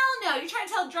like, hell no, you're trying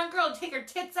to tell a drunk girl to take her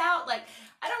tits out? Like,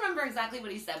 I don't remember exactly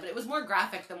what he said, but it was more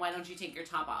graphic than why don't you take your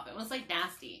top off. It was, like,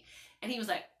 nasty. And he was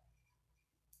like,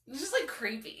 it was just, like,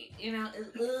 creepy, you know?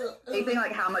 Anything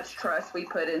like how much trust we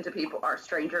put into people, our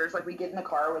strangers. Like, we get in the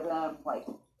car with them, like,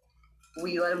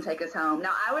 we let them take us home.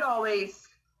 Now, I would always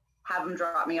have them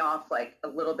drop me off, like, a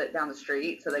little bit down the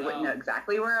street so they wouldn't know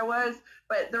exactly where I was.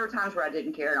 But there were times where I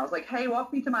didn't care, and I was like, hey,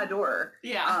 walk me to my door.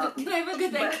 Yeah. Can I have a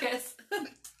good night kiss? And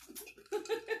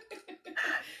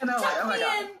I'm like, oh my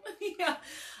God. Yeah.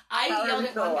 I yelled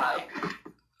at one guy.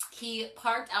 He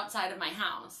parked outside of my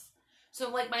house. So,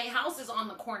 like, my house is on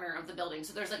the corner of the building,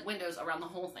 so there's, like, windows around the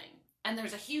whole thing. And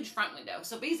there's a huge front window.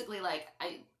 So, basically, like,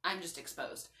 I'm just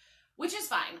exposed. Which is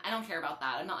fine. I don't care about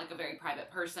that. I'm not, like, a very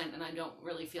private person, and I don't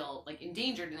really feel, like,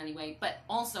 endangered in any way. But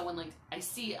also, when, like, I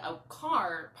see a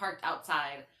car parked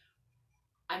outside,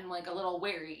 I'm, like, a little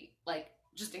wary, like,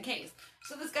 just in case.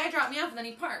 So this guy dropped me off, and then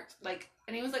he parked, like,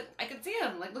 and he was, like, I could see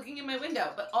him, like, looking in my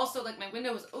window. But also, like, my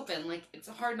window was open. Like, it's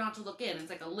hard not to look in. It's,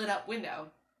 like, a lit-up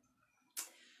window.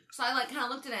 So I, like, kind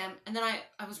of looked at him, and then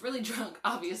I was really drunk,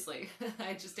 obviously. I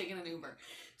had just taken an Uber.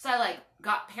 So I, like,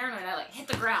 got paranoid. I, like, hit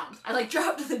the ground. I, like,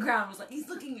 dropped to the ground. I was like, he's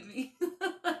looking at me.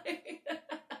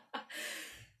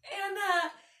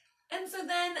 And so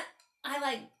then I,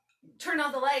 like, turned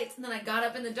off the lights, and then I got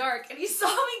up in the dark, and he saw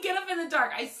me get up in the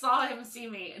dark. I saw him see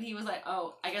me, and he was like,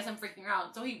 oh, I guess I'm freaking her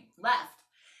out. So he left.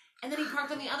 And then he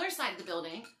parked on the other side of the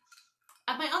building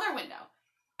at my other window.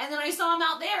 And then I saw him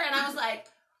out there, and I was like,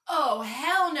 oh,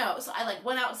 hell no. So I, like,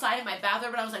 went outside in my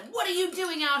bathroom, and I was like, what are you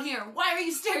doing out here? Why are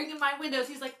you staring in my windows?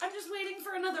 He's like, I'm just waiting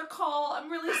for another call.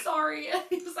 I'm really sorry. And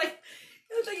he was like,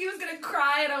 it looked like he was going to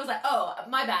cry, and I was like, oh,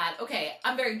 my bad. Okay,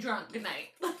 I'm very drunk. Good night.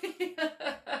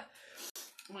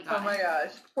 Oh my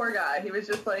gosh. Poor guy. He was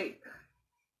just, like,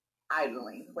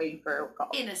 idling, waiting for a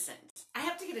call. Innocent. I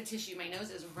have to get a tissue. My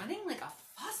nose is running like a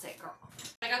faucet, girl.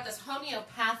 I got this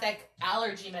homeopathic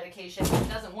allergy medication. It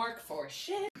doesn't work for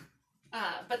shit.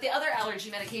 But the other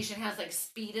allergy medication has, like,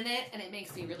 speed in it, and it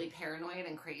makes me really paranoid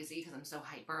and crazy because I'm so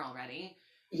hyper already.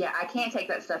 Yeah, I can't take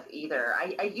that stuff either.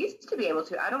 I used to be able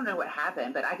to. I don't know what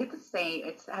happened, but I get the same.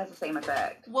 It has the same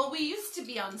effect. Well, we used to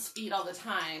be on speed all the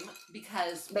time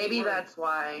because maybe that's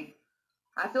why.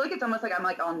 I feel like it's almost like I'm,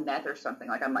 like, on meth or something.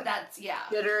 Like, I'm, like,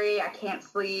 jittery. I can't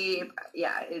sleep.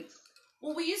 Yeah, it's...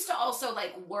 Well, we used to also,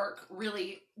 like, work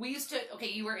really...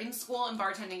 you were in school and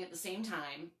bartending at the same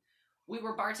time. We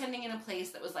were bartending in a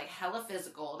place that was, like, hella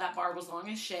physical. That bar was long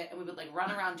as shit, and we would, like,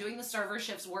 run around doing the server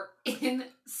shifts were insane.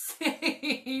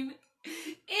 Insane!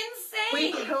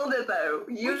 We killed it, though.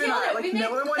 You and I, like, we made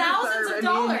no one wanted thousands to serve. of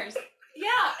dollars. Yeah,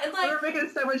 Yeah, and like we were making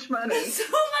so much money. So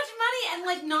much money and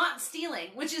like not stealing,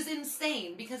 which is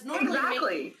insane because normally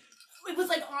exactly. it was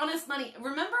like honest money.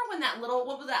 Remember when that little,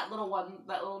 what was that little one,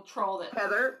 that little troll that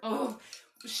Heather? Oh,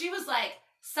 she was like,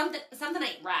 something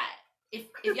ain't right if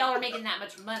y'all are making that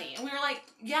much money. And we were like,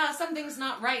 yeah, something's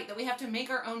not right, that we have to make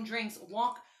our own drinks,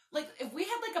 walk. Like, if we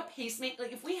had like a pacemaker,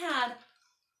 like if we had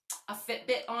a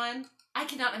Fitbit on, I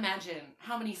cannot imagine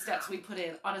how many steps we put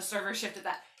in on a server shift at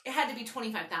that. It had to be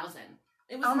 25,000.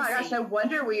 It was oh my insane. gosh, no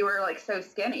wonder we were like so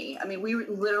skinny. I mean, we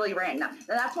literally ran. Now,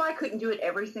 that's why I couldn't do it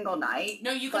every single night.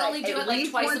 No, you could only do it like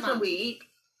twice once a month. A week.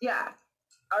 Yeah.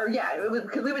 Or yeah, it was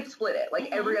because we would split it like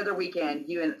every other weekend.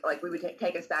 You and like we would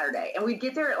take a Saturday, and we'd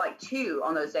get there at like 2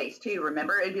 on those days too.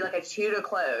 Remember, it'd be like a 2 to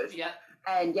close. Yep.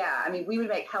 And yeah, I mean, we would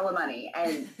make hella money,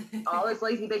 and all those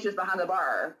lazy bitches behind the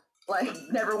bar like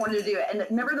never wanted to do it. And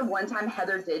remember the one time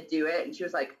Heather did do it, and she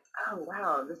was like, "Oh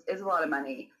wow, this is a lot of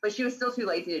money," but she was still too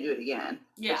lazy to do it again.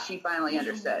 Yeah, but she finally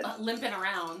understood. Limping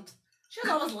around, she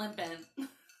was always limping.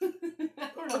 I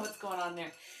don't know what's going on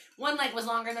there. One leg was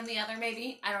longer than the other,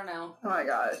 maybe. I don't know. Oh my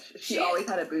gosh. She always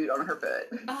had a boot on her foot.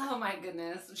 Oh my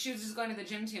goodness. She was just going to the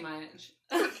gym too much.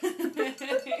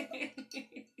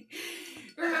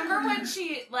 Remember when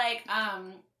she, like,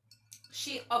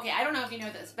 okay, I don't know if you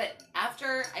know this, but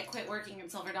after I quit working at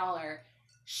Silver Dollar,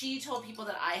 she told people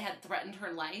that I had threatened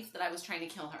her life, that I was trying to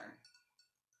kill her.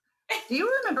 Do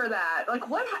you remember that? Like,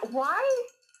 what? Why?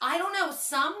 I don't know.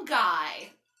 Some guy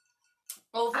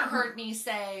overheard me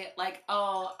say, like,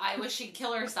 oh, I wish she'd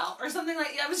kill herself, or something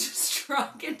like that. I was just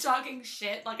drunk and talking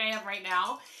shit like I am right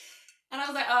now. And I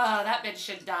was like, oh, that bitch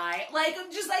should die. Like,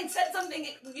 just, I said something,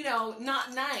 you know,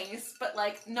 not nice, but,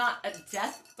 like, not a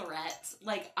death threat.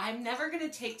 Like, I'm never going to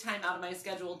take time out of my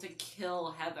schedule to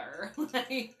kill Heather.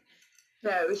 Like...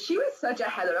 No, she was such a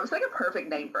Heather. That was like a perfect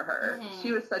name for her. Mm-hmm.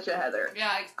 She was such a Heather.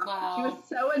 Yeah, wow. She was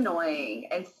so annoying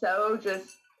and so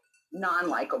just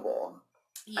non-likable.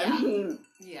 Yeah. I mean,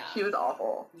 yeah. She was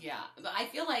awful. Yeah. But I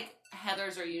feel like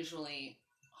Heathers are usually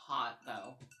hot,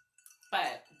 though.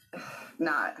 But...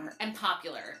 Not. And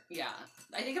popular, yeah.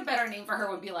 I think a better name for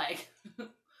her would be like,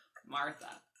 Martha.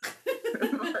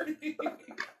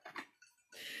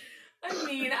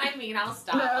 I mean, I'll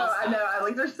stop. No, I'll stop. I know.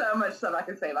 Like, there's so much stuff I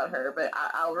can say about her, but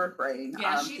I'll refrain.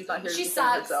 Yeah, she's not here to she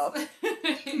defend sucks.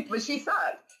 herself. But she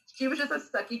sucked. She was just a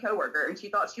sucky coworker, and she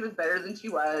thought she was better than she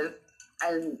was,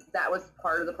 and that was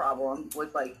part of the problem.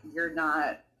 Was like, you're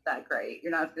not that great.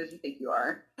 You're not as good as you think you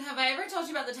are. Have I ever told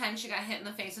you about the time she got hit in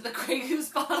the face with a Grey Goose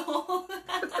bottle?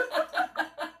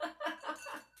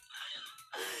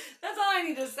 That's all I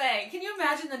need to say. Can you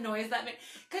imagine the noise that made?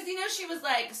 Because, you know, she was,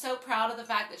 like, so proud of the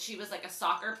fact that she was, like, a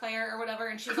soccer player or whatever,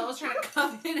 and she was always trying to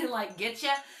come in and, like, get you.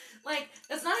 Like,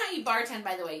 that's not how you bartend,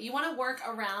 by the way. You want to work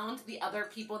around the other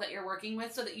people that you're working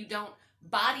with so that you don't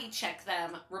body check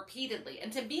them repeatedly.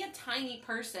 And to be a tiny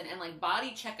person and, like,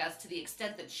 body check us to the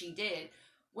extent that she did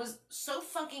was so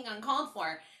fucking uncalled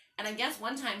for. And I guess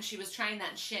one time she was trying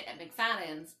that shit at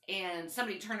McFadden's, and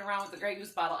somebody turned around with the Grey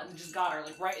Goose bottle and just got her,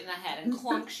 like, right in the head, and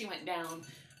clunk, she went down.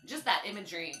 Just that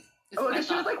imagery. Oh, because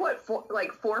she was like, what,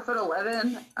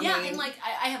 4'11"? Yeah, and like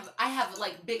I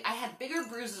had bigger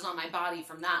bruises on my body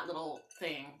from that little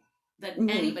thing than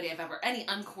anybody any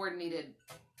uncoordinated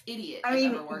idiot I've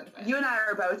ever worked with. You and I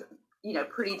are both, you know,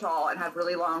 pretty tall and have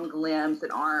really long limbs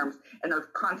and arms, and are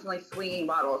constantly swinging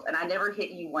bottles, and I never hit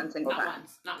you one single time.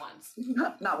 Not once.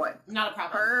 Not once. Not a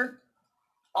problem. Her,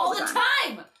 all the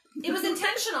time. It was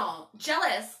intentional.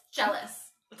 Jealous.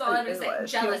 That's all I'm going to say.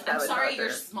 Jealous. I'm sorry you're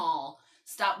small.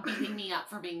 Stop beating me up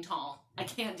for being tall. I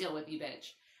can't deal with you,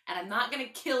 bitch. And I'm not going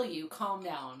to kill you. Calm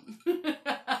down.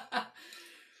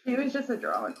 She was just a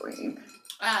drama queen.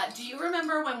 Do you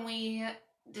remember when we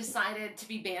decided to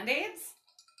be Band-Aids?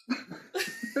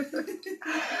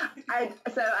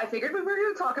 I figured we were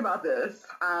going to talk about this.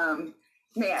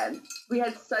 Man,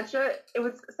 it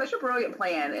was such a brilliant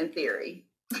plan in theory.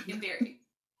 In theory.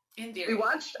 We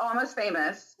watched Almost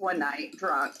Famous one night,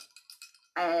 drunk,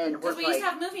 and because we used to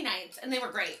have movie nights, and they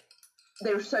were great.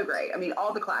 They were so great. I mean,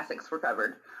 all the classics were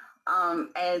covered.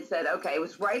 And said, okay, it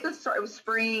was right at the start. It was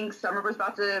spring. Summer was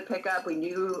about to pick up. We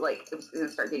knew, like, it was going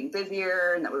to start getting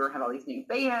busier, and that we were going to have all these new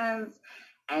bands.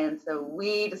 And so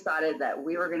we decided that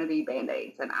we were going to be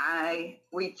Band-Aids, and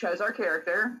we chose our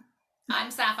character.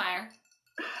 I'm Sapphire.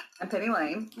 I'm Penny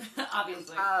Lane.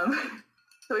 Obviously.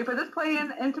 So we put this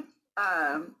plan into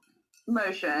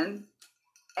motion,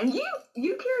 and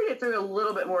you carried it through a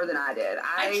little bit more than I did.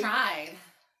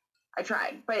 I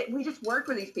tried, but we just worked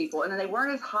with these people, and then they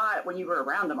weren't as hot when you were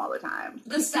around them all the time.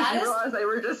 The saddest? You realized they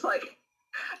were just like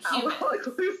alcoholic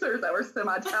losers that were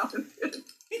semi-talented.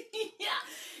 Yeah.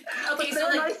 Okay, but so they're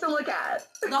like, nice to look at.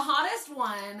 the hottest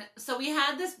one, so we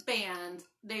had this band,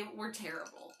 they were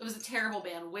terrible. It was a terrible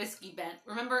band, Whiskey Bent,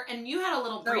 remember? And you had a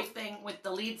little brief thing with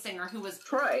the lead singer who was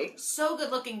Troy. so good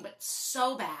looking, but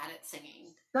so bad at singing.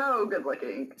 So good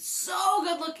looking. So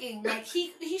good looking. Like,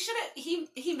 he should have,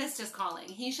 he missed his calling.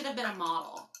 He should have been a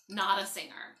model, not a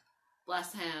singer.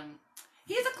 Bless him.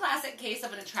 He's a classic case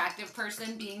of an attractive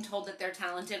person being told that they're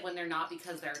talented when they're not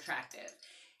because they're attractive.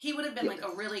 He would have been like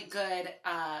a really good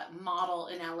model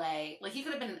in LA. Like, he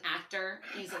could have been an actor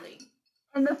easily.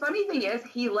 And the funny thing is,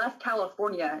 he left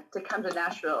California to come to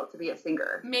Nashville to be a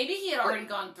singer. Maybe he had already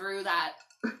gone through that.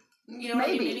 You know what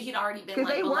I mean? Maybe he'd already been, because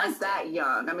like, they molested. weren't that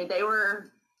young. I mean, they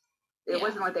were. It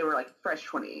wasn't like they were like fresh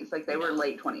 20s. Like they were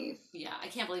late 20s. Yeah, I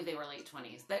can't believe they were late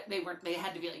 20s. They weren't. They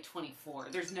had to be like 24.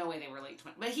 There's no way they were late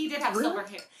 20s. But he did have silver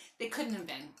hair. They couldn't have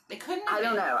been. They couldn't have been.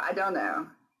 I don't know.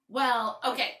 Well,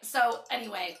 okay. So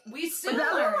anyway, we soon learned.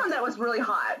 But the one that was really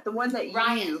hot, the one that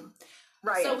Ryan.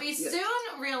 Ryan. So we soon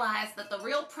realized that the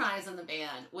real prize in the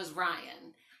band was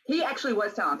Ryan. He actually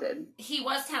was talented. He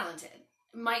was talented.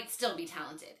 Might still be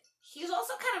talented. He's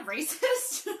also kind of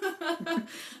racist.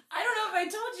 I don't know if I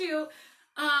told you.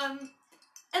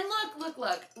 And look.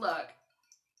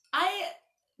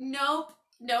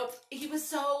 Nope. He was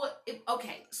so,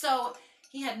 okay. So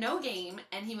he had no game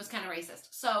and he was kind of racist.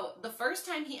 So the first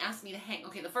time he asked me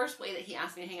to the first way that he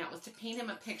asked me to hang out was to paint him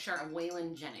a picture of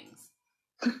Waylon Jennings.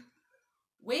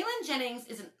 Waylon Jennings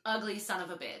is an ugly son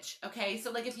of a bitch, okay? So,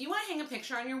 like, if you want to hang a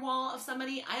picture on your wall of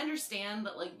somebody, I understand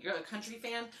that, like, you're a country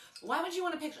fan. But why would you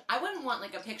want a picture? I wouldn't want,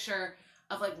 like, a picture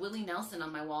of, like, Willie Nelson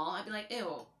on my wall. I'd be like,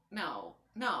 ew, no.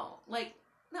 Like,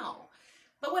 no.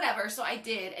 But whatever, so I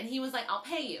did, and he was like, I'll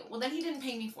pay you. Well, then he didn't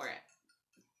pay me for it.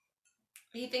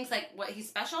 He thinks, like, what, he's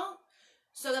special?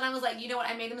 So then I was like, you know what,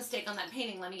 I made a mistake on that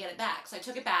painting, let me get it back. So I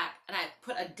took it back, and I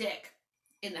put a dick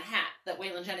in the hat that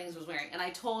Waylon Jennings was wearing. And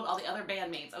I told all the other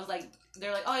bandmates, I was like,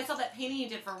 they're like, oh, I saw that painting you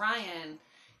did for Ryan.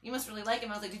 You must really like him.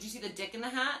 I was like, did you see the dick in the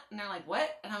hat? And they're like,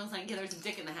 what? And I was like, yeah, there's a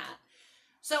dick in the hat.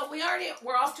 So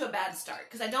we're off to a bad start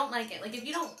because I don't like it. Like, if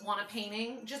you don't want a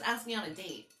painting, just ask me on a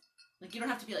date. Like, you don't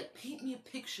have to be like, paint me a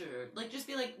picture. Like, just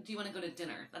be like, do you want to go to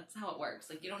dinner? That's how it works.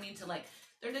 Like, you don't need to, like,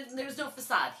 there's no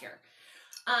facade here.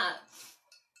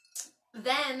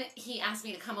 Then he asked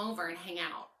me to come over and hang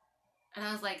out. And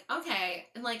I was like, okay.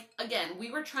 And, like, again,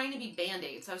 we were trying to be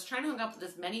Band-Aids. So I was trying to hook up with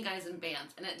as many guys in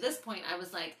bands. And at this point, I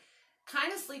was, like,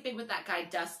 kind of sleeping with that guy,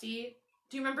 Dusty.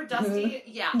 Do you remember Dusty? Mm-hmm.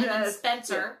 Yeah. And then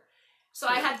Spencer. Yeah. So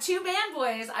I had two band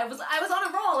boys. I was on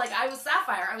a roll. Like, I was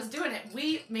Sapphire. I was doing it.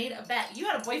 We made a bet. You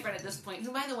had a boyfriend at this point,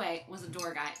 who, by the way, was a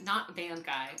door guy, not a band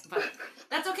guy. But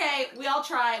that's okay. We all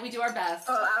try. We do our best.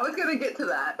 Oh, I was going to get to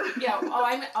that. Yeah.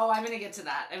 I'm going to get to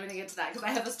that. Because I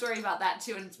have a story about that,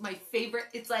 too. And it's my favorite.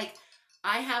 It's like,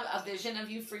 I have a vision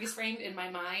of you freeze-framed in my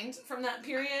mind from that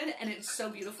period, and it's so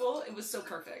beautiful. It was so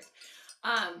perfect.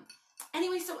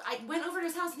 Anyway, so I went over to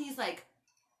his house, and he's like,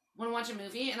 want to watch a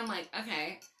movie? And I'm like,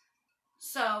 okay.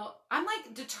 So I'm,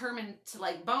 like, determined to,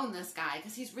 like, bone this guy,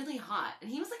 because he's really hot. And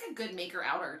he was, like, a good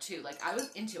maker-outer, too. Like, I was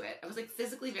into it. I was, like,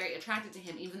 physically very attracted to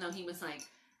him, even though he was, like,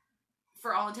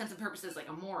 for all intents and purposes, like,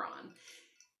 a moron.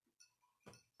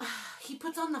 He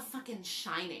puts on the fucking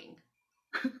Shining.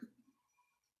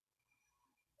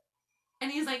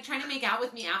 And he's, like, trying to make out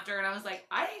with me after, and I was like,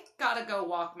 I gotta go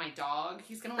walk my dog.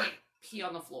 He's gonna, like, pee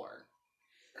on the floor.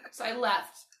 So I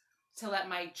left to let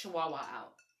my chihuahua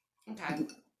out. Okay.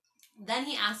 Then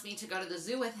he asked me to go to the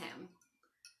zoo with him.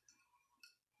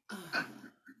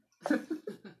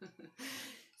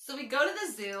 So we go to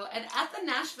the zoo, and at the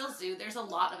Nashville Zoo, there's a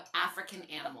lot of African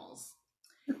animals.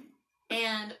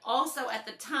 And also at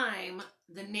the time,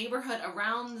 the neighborhood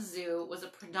around the zoo was a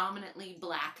predominantly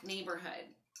black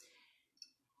neighborhood.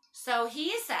 So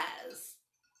he says,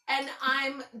 and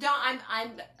I'm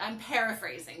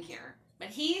paraphrasing here, but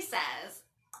he says,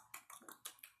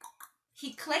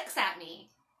 he clicks at me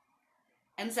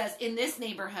and says, in this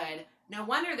neighborhood, no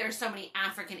wonder there's so many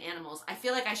African animals. I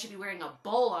feel like I should be wearing a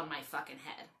bowl on my fucking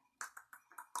head.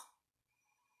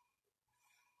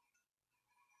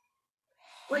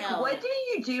 Like, what do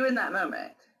you do in that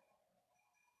moment?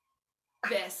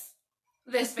 This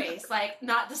face. Like,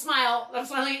 not the smile. I'm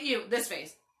smiling at you. This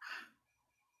face.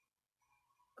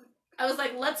 I was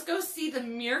like, let's go see the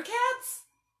meerkats?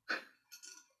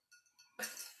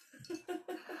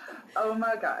 Oh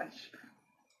my gosh.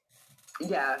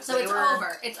 Yeah. So it's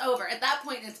over. It's over. At that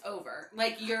point, it's over.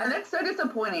 Like, and that's so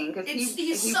disappointing because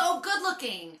he's so good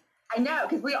looking. I know,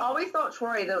 because we always thought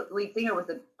Troy, the lead singer, was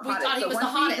the hottest. We thought he was the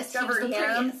hottest. He was the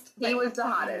prettiest. He was the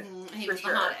hottest. He was the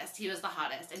hottest. He was the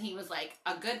hottest, and he was like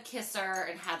a good kisser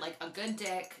and had like a good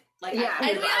dick. Like yeah,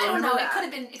 I don't know. That.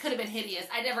 It could have been hideous.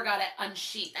 I never got it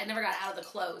unsheathed. I never got it out of the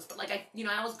clothes. But like I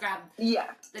always grabbed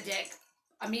the dick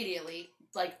immediately.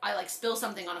 Like I like spill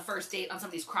something on a first date on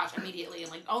somebody's crotch immediately,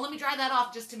 and like, oh, let me dry that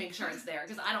off just to make sure it's there,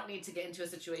 because I don't need to get into a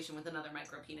situation with another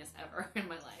micro penis ever in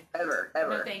my life. Ever.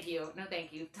 No, thank you. No,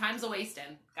 thank you. Time's a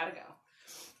wasting. Gotta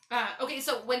go.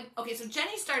 So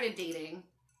Jenny started dating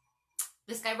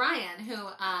this guy Ryan, who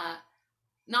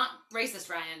not racist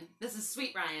Ryan. This is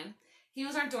sweet Ryan. He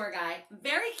was our door guy.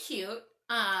 Very cute.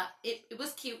 It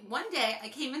was cute. One day I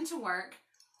came into work.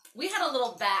 We had a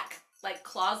little back like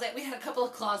closet. We had a couple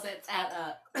of closets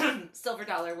at Silver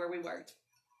Dollar where we worked.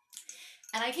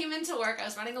 And I came into work. I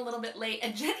was running a little bit late,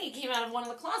 and Jenny came out of one of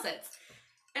the closets.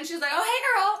 And she was like, "Oh, hey,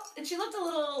 girl." And she looked a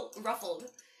little ruffled.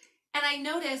 And I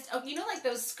noticed, like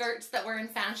those skirts that were in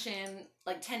fashion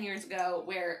like 10 years ago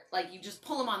where like you just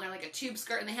pull them on, they're like a tube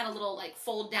skirt, and they had a little like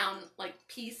fold down like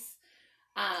piece.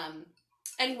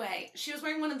 Anyway, she was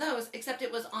wearing one of those, except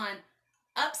it was on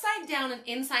upside down and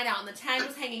inside out, and the tag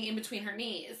was hanging in between her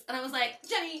knees. And I was like,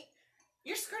 "Jenny,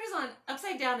 your skirt is on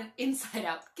upside down and inside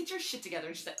out. Get your shit together."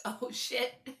 And she's like, "Oh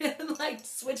shit." And like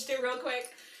switched it real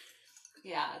quick.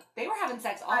 Yeah, they were having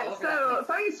sex all over. So,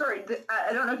 funny story.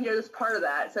 I don't know if you know this part of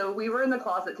that. So we were in the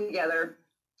closet together,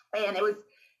 and it was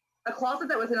a closet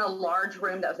that was in a large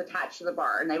room that was attached to the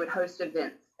bar, and they would host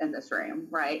events in this room,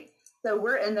 right? So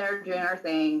we're in there doing our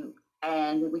thing,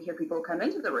 and we hear people come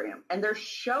into the room, and they're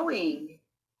showing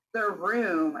their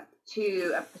room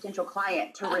to a potential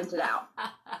client to rent it out.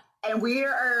 And we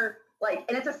are like,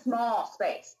 and it's a small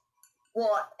space.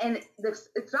 Well, and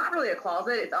it's not really a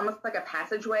closet. It's almost like a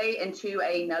passageway into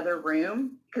another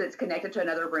room because it's connected to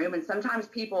another room. And sometimes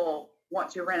people want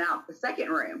to rent out the second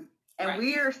room. And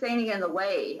we are standing in the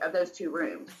way of those two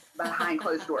rooms behind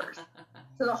closed doors.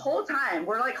 So the whole time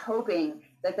we're like hoping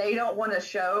that they don't want to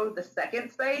show the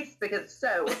second space because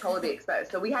we'll totally be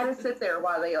exposed. So we had to sit there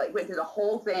while they like went through the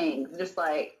whole thing, just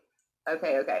like,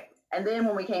 okay. And then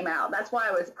when we came out, that's why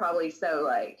I was probably so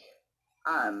like,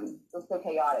 it was so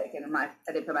chaotic, and I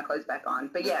didn't put my clothes back on.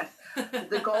 But yes,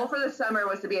 the goal for the summer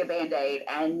was to be a Band-Aid,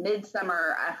 and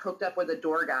midsummer I hooked up with a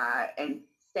door guy and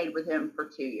stayed with him for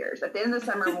 2 years. At the end of the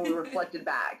summer, when we reflected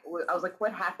back, I was like,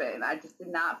 what happened? I just did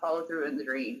not follow through in the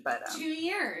dream. But 2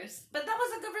 years. But that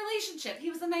was a good relationship. He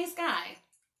was a nice guy.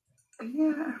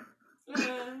 Yeah.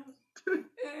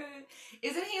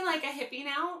 Isn't he like a hippie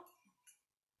now?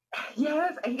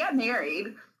 Yes, he got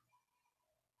married.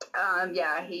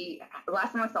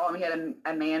 Last time I saw him, he had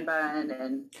a man bun,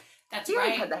 and he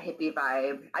always had the hippie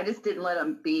vibe. I just didn't let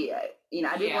him be it.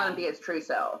 I didn't let him be his true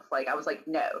self. Like, I was like,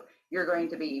 no, you're going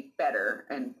to be better,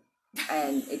 and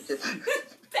it just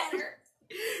better.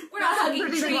 We're not hugging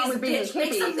trees, wrong with being bitch.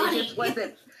 Make some money. It just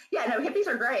wasn't. Yeah, no, hippies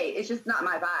are great. It's just not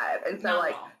my vibe. And so,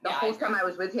 the whole time I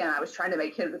was with him, I was trying to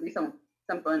make him to be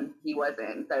something he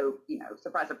wasn't. So,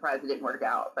 surprise, surprise, it didn't work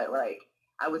out. But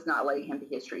I was not letting him be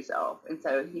his true self. And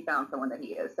so he found someone that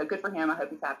he is. So good for him. I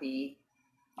hope he's happy.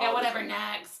 Yeah, whatever,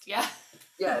 next. Yeah.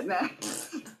 Yeah,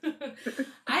 next.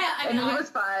 I mean, it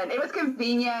was fun. It was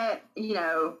convenient,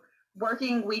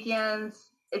 working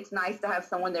weekends. It's nice to have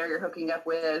someone there you're hooking up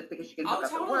with because you can hook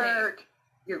up at work.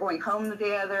 You're going home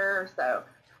together. So,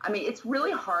 I mean, it's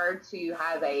really hard to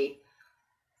have a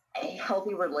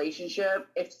healthy relationship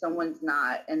if someone's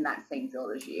not in that same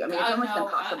field as you. I mean, it's almost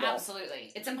impossible.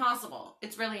 Absolutely. It's impossible.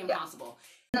 It's really impossible.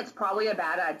 And it's probably a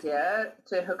bad idea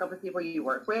to hook up with people you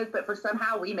work with, but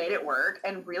somehow we made it work.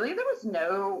 And really, there was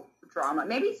no drama.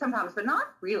 Maybe sometimes, but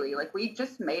not really. Like, we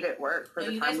just made it work for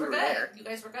the time we were there. You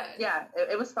guys were good. Yeah,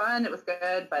 it was fun. It was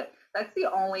good. But that's the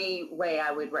only way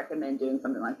I would recommend doing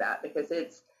something like that because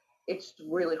it's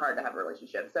really hard to have a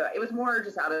relationship. So it was more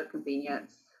just out of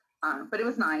convenience. But it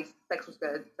was nice. Sex was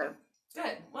good. So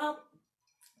good. Well,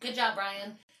 good job,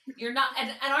 Ryan. You're not,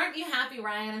 and aren't you happy,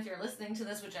 Ryan, if you're listening to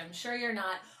this, which I'm sure you're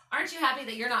not, aren't you happy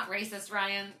that you're not racist,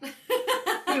 Ryan?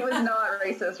 He was not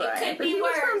racist, Ryan. It could be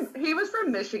worse. He was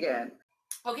from Michigan.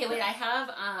 Okay, wait, I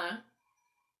have,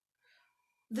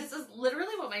 this is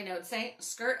literally what my notes say.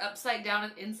 Skirt upside down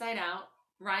and inside out.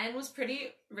 Ryan was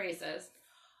pretty racist.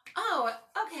 Oh,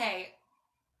 okay.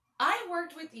 I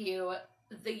worked with you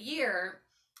the year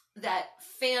that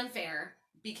Fanfare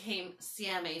became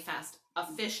CMA Fest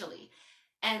officially.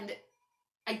 And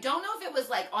I don't know if it was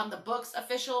like on the books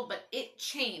official, but it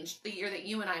changed the year that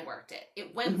you and I worked it.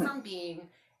 It went from being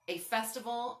a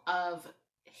festival of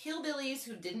hillbillies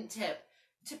who didn't tip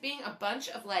to being a bunch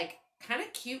of kind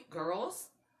of cute girls.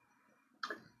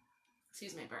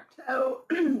 Excuse me, I burped. So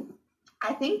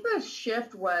I think the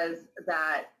shift was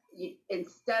that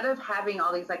instead of having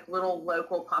all these like little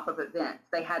local pop-up events,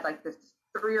 they had like this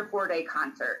 3 or 4 day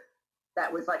concert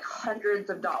that was like hundreds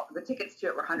of dollars. The tickets to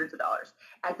it were hundreds of dollars.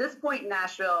 At this point in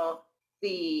Nashville,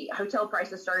 the hotel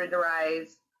prices started to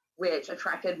rise, which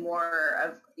attracted more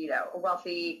of, a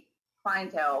wealthy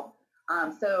clientele.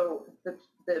 So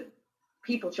the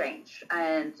people change.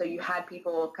 And so you had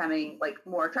people coming, like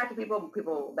more attractive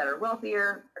people that are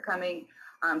wealthier are coming.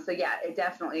 So yeah, it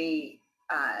definitely,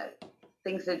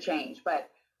 things did change. But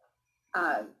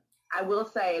I will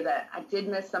say that I did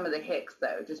miss some of the Hicks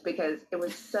though, just because it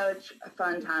was such a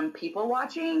fun time people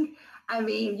watching. I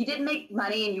mean, you didn't make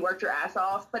money and you worked your ass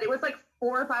off, but it was like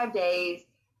 4 or 5 days,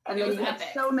 and then you had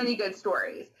so many good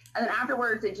stories. And then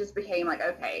afterwards, it just became like,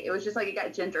 okay, it was just like it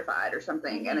got gentrified or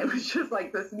something, and it was just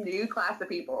like this new class of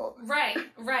people. Right.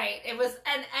 It was,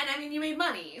 and I mean, you made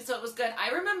money, so it was good. I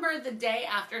remember the day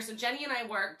after, so Jenny and I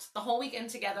worked the whole weekend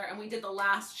together, and we did the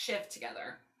last shift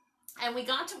together. And we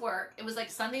got to work, it was like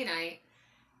Sunday night,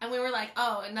 and we were like,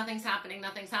 oh, nothing's happening.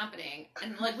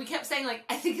 And like, we kept saying like,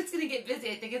 I think it's going to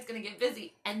get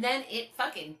busy. And then it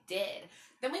fucking did.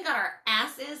 Then we got our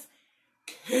asses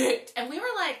kicked. And we were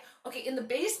like, okay, in the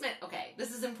basement, okay,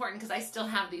 this is important because I still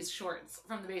have these shorts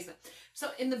from the basement. So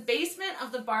in the basement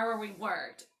of the bar where we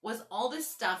worked was all this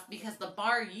stuff because the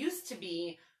bar used to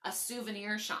be a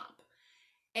souvenir shop.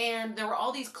 And there were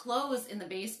all these clothes in the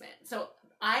basement. So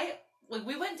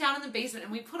we went down in the basement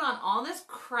and we put on all this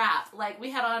crap. Like,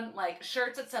 we had on, like,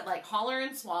 shirts that said, like, holler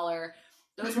and swaller.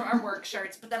 Those were our work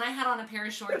shirts. But then I had on a pair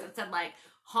of shorts that said, like,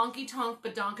 honky tonk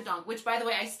badonkadonk, which, by the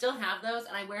way, I still have those,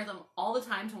 and I wear them all the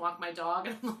time to walk my dog.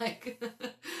 And I'm like,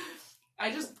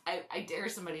 I dare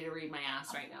somebody to read my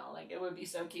ass right now. Like, it would be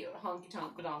so cute. Honky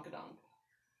tonk badonkadonk.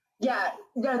 Yeah,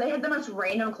 no, they had the most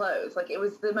random clothes. Like, it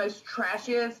was the most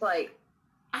trashiest, like,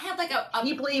 I had like a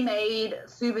cheaply made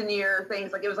souvenir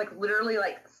things. Like, it was like literally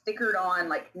like stickered on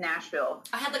like Nashville.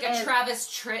 I had like a Travis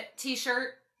Tritt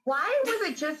t-shirt. Why was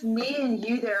it just me and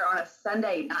you there on a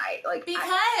Sunday night? Like,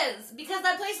 because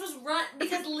that place was run,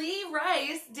 because Lee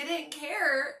Rice didn't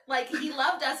care. Like, he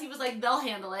loved us. He was like, they'll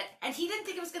handle it. And he didn't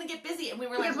think it was going to get busy. And we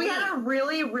were like, because we had a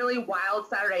really, really wild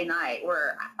Saturday night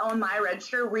where on my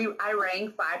register, I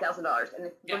rang $5,000.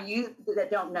 And for you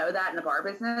that don't know that in the bar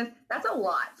business, that's a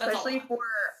lot, especially for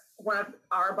one of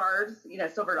our bars,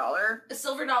 Silver Dollar.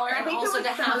 Silver Dollar, and also to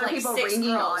have like 6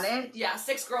 girls on it. Yeah,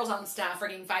 6 girls on staff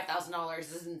ringing $5,000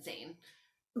 is insane.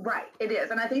 Right, it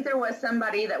is. And I think there was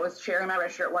somebody that was sharing my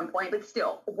register at one point, but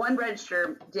still, one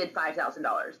register did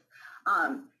 $5,000.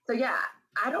 So yeah,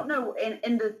 I don't know.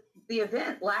 And the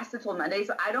event lasted till Monday,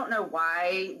 so I don't know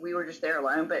why we were just there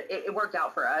alone, but it worked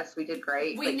out for us. We did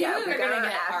great. We knew we were going to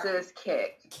get our asses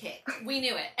kicked. We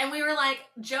knew it. And we were like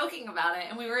joking about it,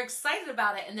 and we were excited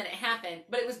about it, and then it happened,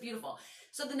 but it was beautiful.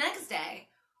 So the next day,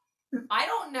 I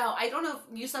don't know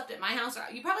if you slept at my house, or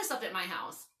you probably slept at my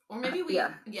house. Or maybe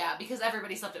because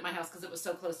everybody slept at my house because it was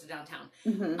so close to downtown.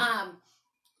 Mm-hmm.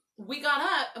 We got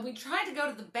up and we tried to go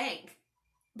to the bank,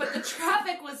 but the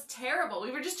traffic was terrible.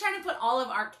 We were just trying to put all of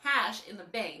our cash in the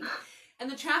bank, and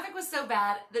the traffic was so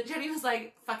bad that Jenny was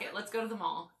like, fuck it, let's go to the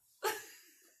mall.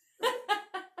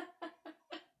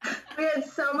 We had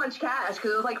so much cash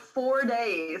because it was like 4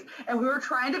 days, and we were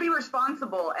trying to be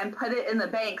responsible and put it in the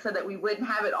bank so that we wouldn't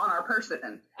have it on our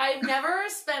person. I've never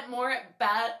spent more at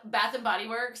Bath and Body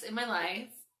Works in my life.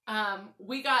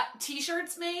 We got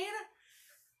t-shirts made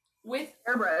with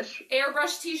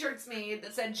airbrush t-shirts made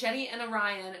that said Jenny and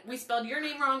Orion. We spelled your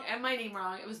name wrong and my name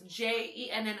wrong. It was JENNIE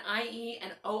and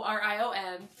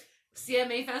ORION.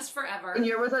 CMA Fest forever. And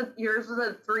yours was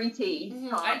a 3T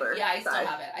toddler. I still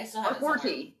have it. I still have it. Or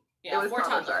 4T. Yeah, it was 4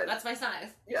 toddler. That's my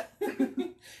size. Yeah.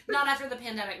 Not after the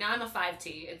pandemic. Now I'm a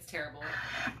 5T. It's terrible.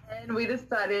 And we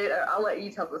decided, I'll let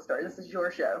you tell the story. This is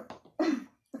your show.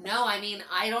 No, I mean,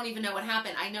 I don't even know what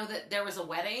happened. I know that there was a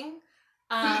wedding.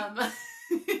 Well,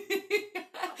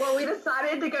 we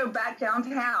decided to go back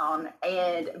downtown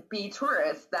and be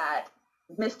tourists that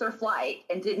missed their flight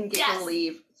and didn't get to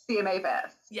leave CMA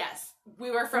Fest. Yes.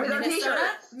 We were from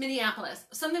Minneapolis.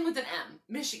 Something with an M.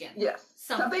 Michigan. Yes.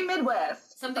 Something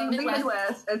Midwest. Something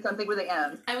Midwest and something with an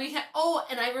M. And we had,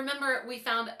 and I remember we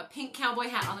found a pink cowboy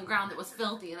hat on the ground that was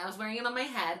filthy, and I was wearing it on my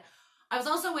head. I was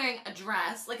also wearing a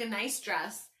dress, like a nice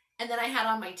dress, and then I had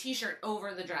on my t-shirt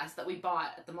over the dress that we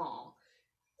bought at the mall.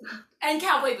 And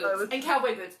cowboy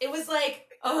boots. It was like,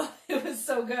 it was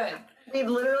so good. We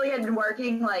literally had been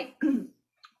working like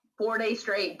 4 days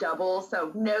straight, double,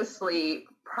 so no sleep,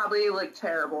 probably looked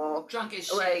terrible. Drunk as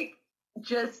shit. Like,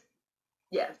 just,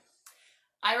 yes.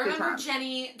 I remember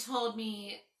Jenny told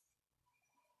me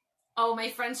oh, my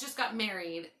friends just got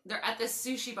married. They're at this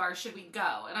sushi bar. Should we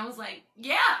go? And I was like,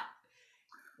 yeah.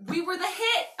 We were the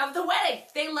hit of the wedding.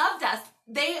 They loved us.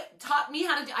 They taught me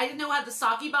how to do, I didn't know what the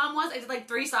sake bomb was. I did like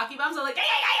 3 sake bombs. I was like,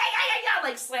 yeah,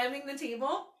 like slamming the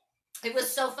table. It was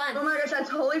so fun. Oh my gosh, I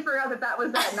totally forgot that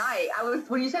was that night.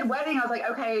 When you said wedding, I was like,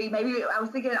 okay, maybe I was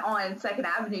thinking on 2nd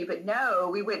Avenue, but no,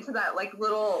 we went to that like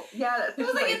little, it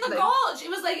was like in the Gulch. It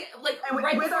was like and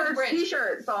right with our bridge.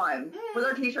 T-shirts on, with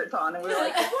our T-shirts on, and we were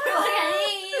like,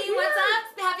 hey, what's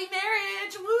up? Happy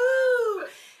marriage, woo!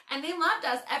 And they loved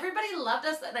us. Everybody loved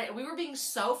us that night. We were being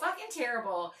so fucking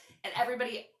terrible, and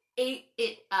everybody ate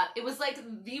it up. It was like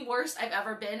the worst I've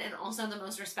ever been, and also the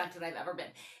most respected I've ever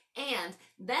been. And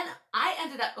then I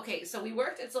ended up, okay, so we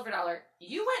worked at Silver Dollar.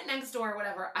 You went next door or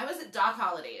whatever. I was at Doc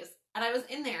Holidays, and I was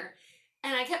in there,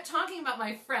 and I kept talking about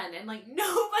my friend, and like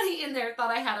nobody in there thought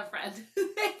I had a friend.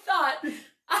 They thought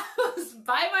I was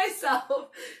by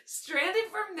myself,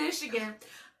 stranded from Michigan.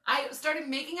 I started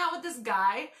making out with this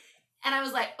guy, and I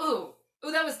was like, ooh,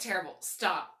 that was terrible.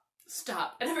 Stop.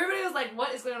 And everybody was like,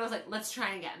 what is going on? I was like, let's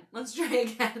try again.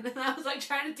 And I was like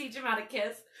trying to teach him how to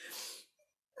kiss.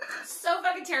 So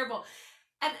fucking terrible.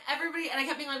 And I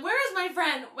kept being like, where is my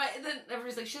friend? And then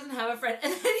everybody's like, she doesn't have a friend.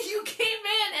 And then you came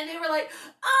in and they were like,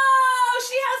 oh,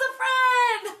 she has a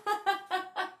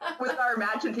friend. With our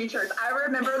matching T-shirts. I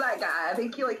remember that guy. I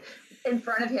think you like, in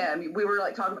front of him, we were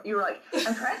like talking, you were like,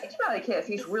 I'm trying to teach him how to kiss.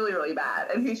 He's really, really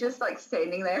bad. And he's just like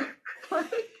standing there.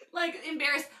 like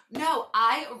embarrassed. No,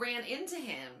 I ran into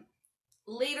him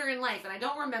later in life, and I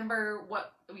don't remember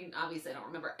obviously I don't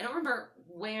remember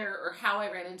where or how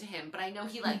I ran into him, but I know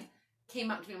he like came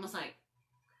up to me and was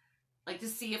like to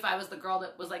see if I was the girl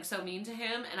that was like so mean to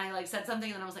him, and I like said something,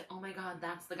 and then I was like, oh my god,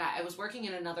 that's the guy. I was working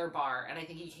in another bar, and I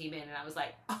think he came in, and I was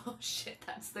like, oh shit,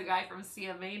 that's the guy from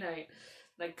CMA night.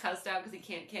 Like cussed out because he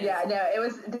can't kiss. Yeah, no, it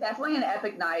was definitely an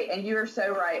epic night, and you were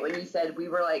so right when you said we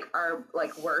were like our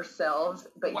like worst selves,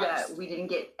 but yeah, we didn't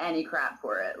get any crap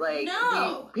for it. Like,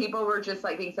 no, people were just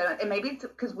like being so, and maybe it's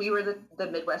because we were the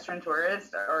Midwestern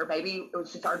tourists, or maybe it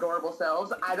was just our adorable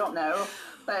selves. I don't know,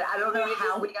 but I don't know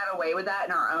how we got away with that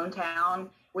in our own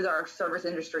town with our service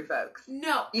industry folks.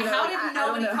 No, how did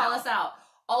nobody call us out?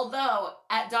 Although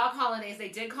at Doc Holidays they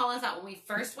did call us out when we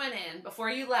first went in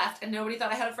before you left, and nobody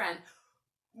thought I had a friend.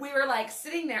 We were like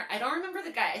sitting there. I don't remember the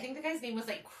guy. I think the guy's name was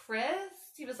like Chris.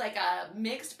 He was like a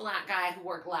mixed black guy who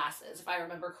wore glasses, if I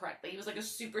remember correctly. He was like a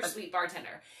super sweet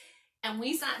bartender. And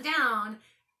we sat down,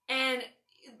 and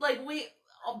like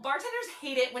bartenders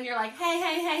hate it when you're like,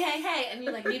 hey, and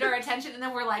you like need our attention, and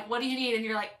then we're like, what do you need? And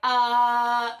you're like,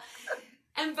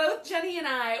 and both Jenny and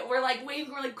I were like waving.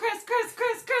 We're like, Chris,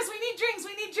 we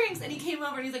need drinks. And he came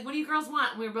over and he's like, what do you girls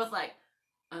want? And we were both like,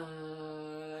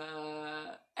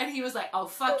 and he was like, oh,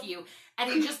 fuck you.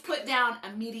 And he just put down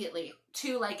immediately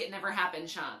 2 like it never happened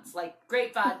shots. Like,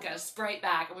 great vodka, Sprite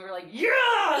back. And we were like,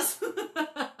 yes!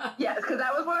 Yes, because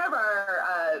that was one of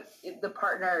our, the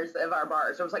partners of our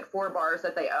bars. There was like 4 bars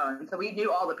that they owned. So we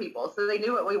knew all the people. So they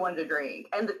knew what we wanted to drink.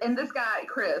 And this guy,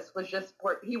 Chris, was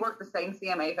he worked the same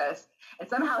CMA fest. And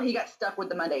somehow he got stuck with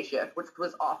the Monday shift, which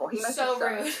was awful. He must so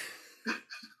rude.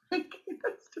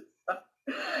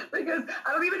 Because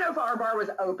I don't even know if our bar was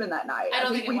open that night. I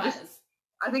don't think it was.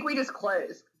 I think we just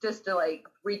closed just to like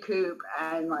recoup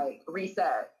and like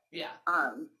reset. Yeah.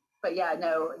 But yeah,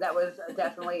 no, that was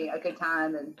definitely a good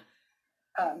time and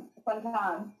fun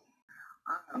time.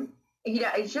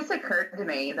 It just occurred to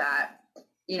me that,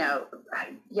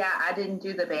 I didn't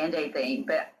do the Band-Aid thing,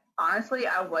 but honestly,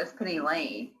 I was Penny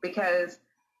Lane because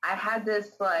I had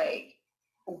this like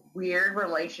weird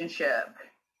relationship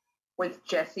with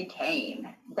Jesse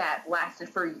Kane that lasted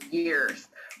for years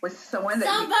with someone that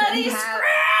somebody scream!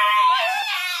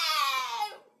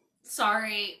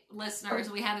 Sorry, listeners,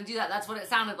 we had to do that. That's what it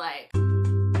sounded like.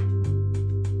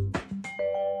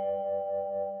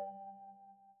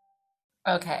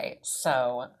 Okay,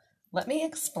 so let me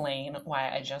explain why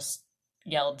I just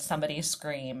yelled somebody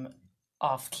scream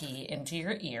off key into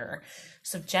your ear.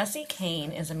 So Jesse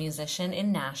Kane is a musician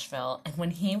in Nashville, and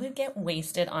when he would get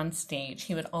wasted on stage,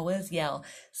 he would always yell,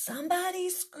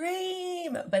 somebody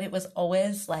scream! But it was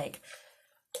always like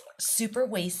super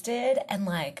wasted, and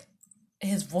like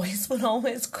his voice would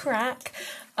always crack.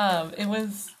 It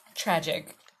was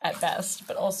tragic at best,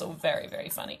 but also very, very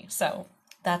funny. So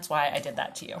that's why I did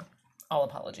that to you. All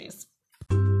apologies.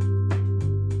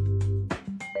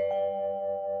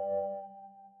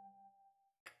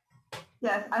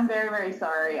 Yes, I'm very, very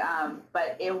sorry.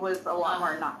 But it was a lot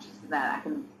more obnoxious than that, I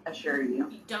can assure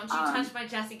you. Don't you touch my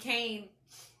Jesse Kane.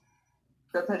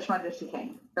 Don't touch my Jesse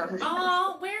Kane.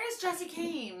 Where is Jesse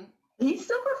Kane? He's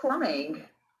still performing.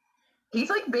 He's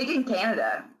like big in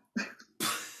Canada.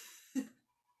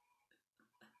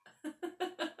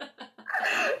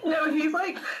 No, he's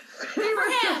like, Good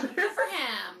for him. Good for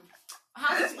him.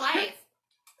 How's his wife?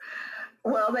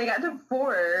 Well, they got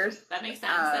divorced. That makes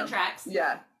sense. That tracks.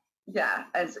 Yeah.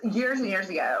 It's years and years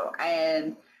ago.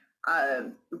 And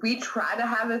we tried to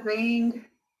have a thing.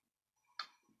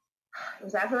 It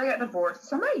was after they got divorced.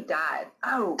 Somebody died.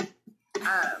 Oh.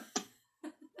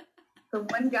 The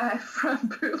one guy from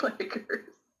Bootleggers.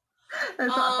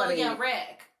 That's not funny. Yeah,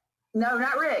 Rick. No,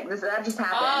 not Rick. That just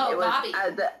happened. Oh, it was,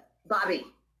 Bobby. Bobby.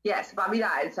 Yes, Bobby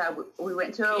died. So we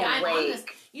went to a wake. I'm on this.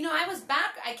 You know,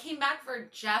 I came back for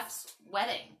Jeff's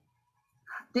wedding.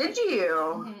 Did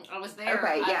you? Mm-hmm. I was there.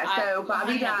 Okay, yeah. So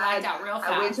Bobby died. Out real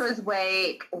fast. I went to his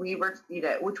wake. We were,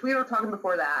 which we were talking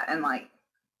before that, and like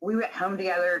we went home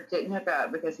together. Didn't hook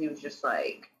up because he was just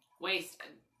like wasted.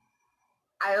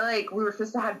 We were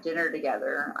supposed to have dinner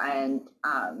together, and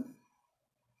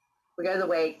we go to the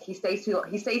wake. He stays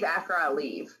after I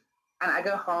leave, and I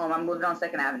go home. I'm living on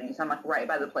 2nd Avenue, so I'm like right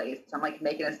by the place. So I'm like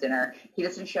making us dinner. He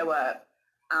doesn't show up.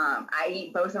 I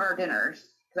eat both of our dinners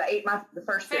because I ate the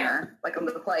first dinner like on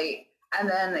the plate, and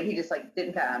then he just like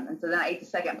didn't come, and so then I ate the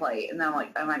second plate, and then I'm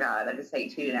like, oh my god, I just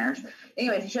ate 2 dinners.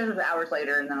 Anyways, he shows up hours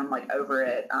later, and then I'm like over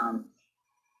it.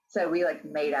 So we like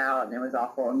made out, and it was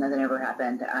awful, and nothing ever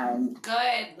happened. And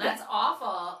good, that's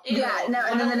awful. Ew, yeah, no,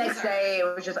 and then the next day it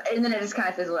was just, and then it just kind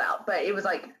of fizzled out. But it was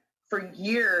like for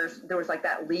years there was like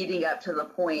that leading up to the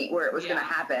point where it was going to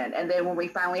happen, and then when we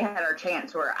finally had our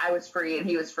chance where I was free and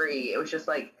he was free, it was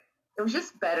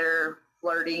just better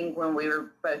flirting when we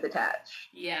were both attached.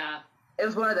 Yeah, it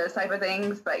was one of those type of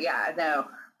things. But yeah, no,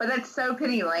 but that's so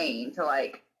Penny Lane to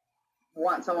like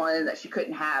want someone that she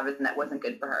couldn't have and that wasn't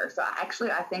good for her. So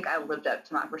I think I lived up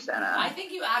to my persona. I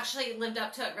think you actually lived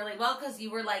up to it really well because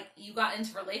you were like, you got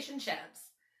into relationships.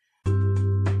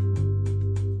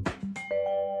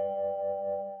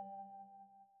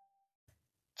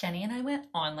 Jenny and I went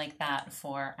on like that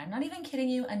for, I'm not even kidding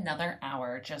you, another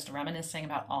hour, just reminiscing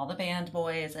about all the band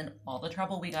boys and all the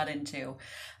trouble we got into.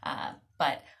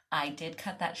 But I did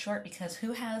cut that short because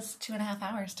who has 2.5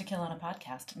 hours to kill on a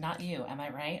podcast? Not you, am I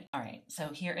right? All right, so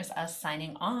here is us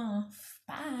signing off.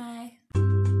 Bye.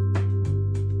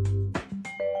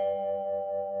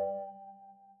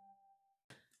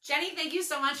 Jenny, thank you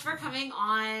so much for coming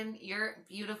on. You're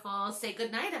beautiful. Say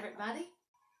good night, everybody.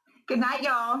 Good night,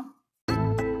 y'all.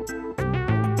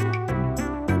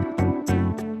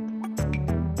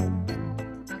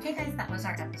 Okay, guys, that was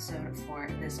our episode for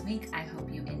this week. I hope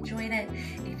you enjoyed it.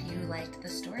 If you liked the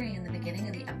story in the beginning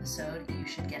of the episode, you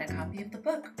should get a copy of the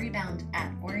book, Rebound,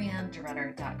 at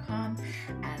orianderutter.com.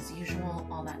 As usual,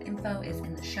 all that info is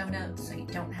in the show notes, so you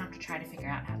don't have to try to figure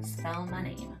out how to spell my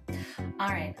name. All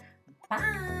right,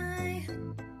 bye!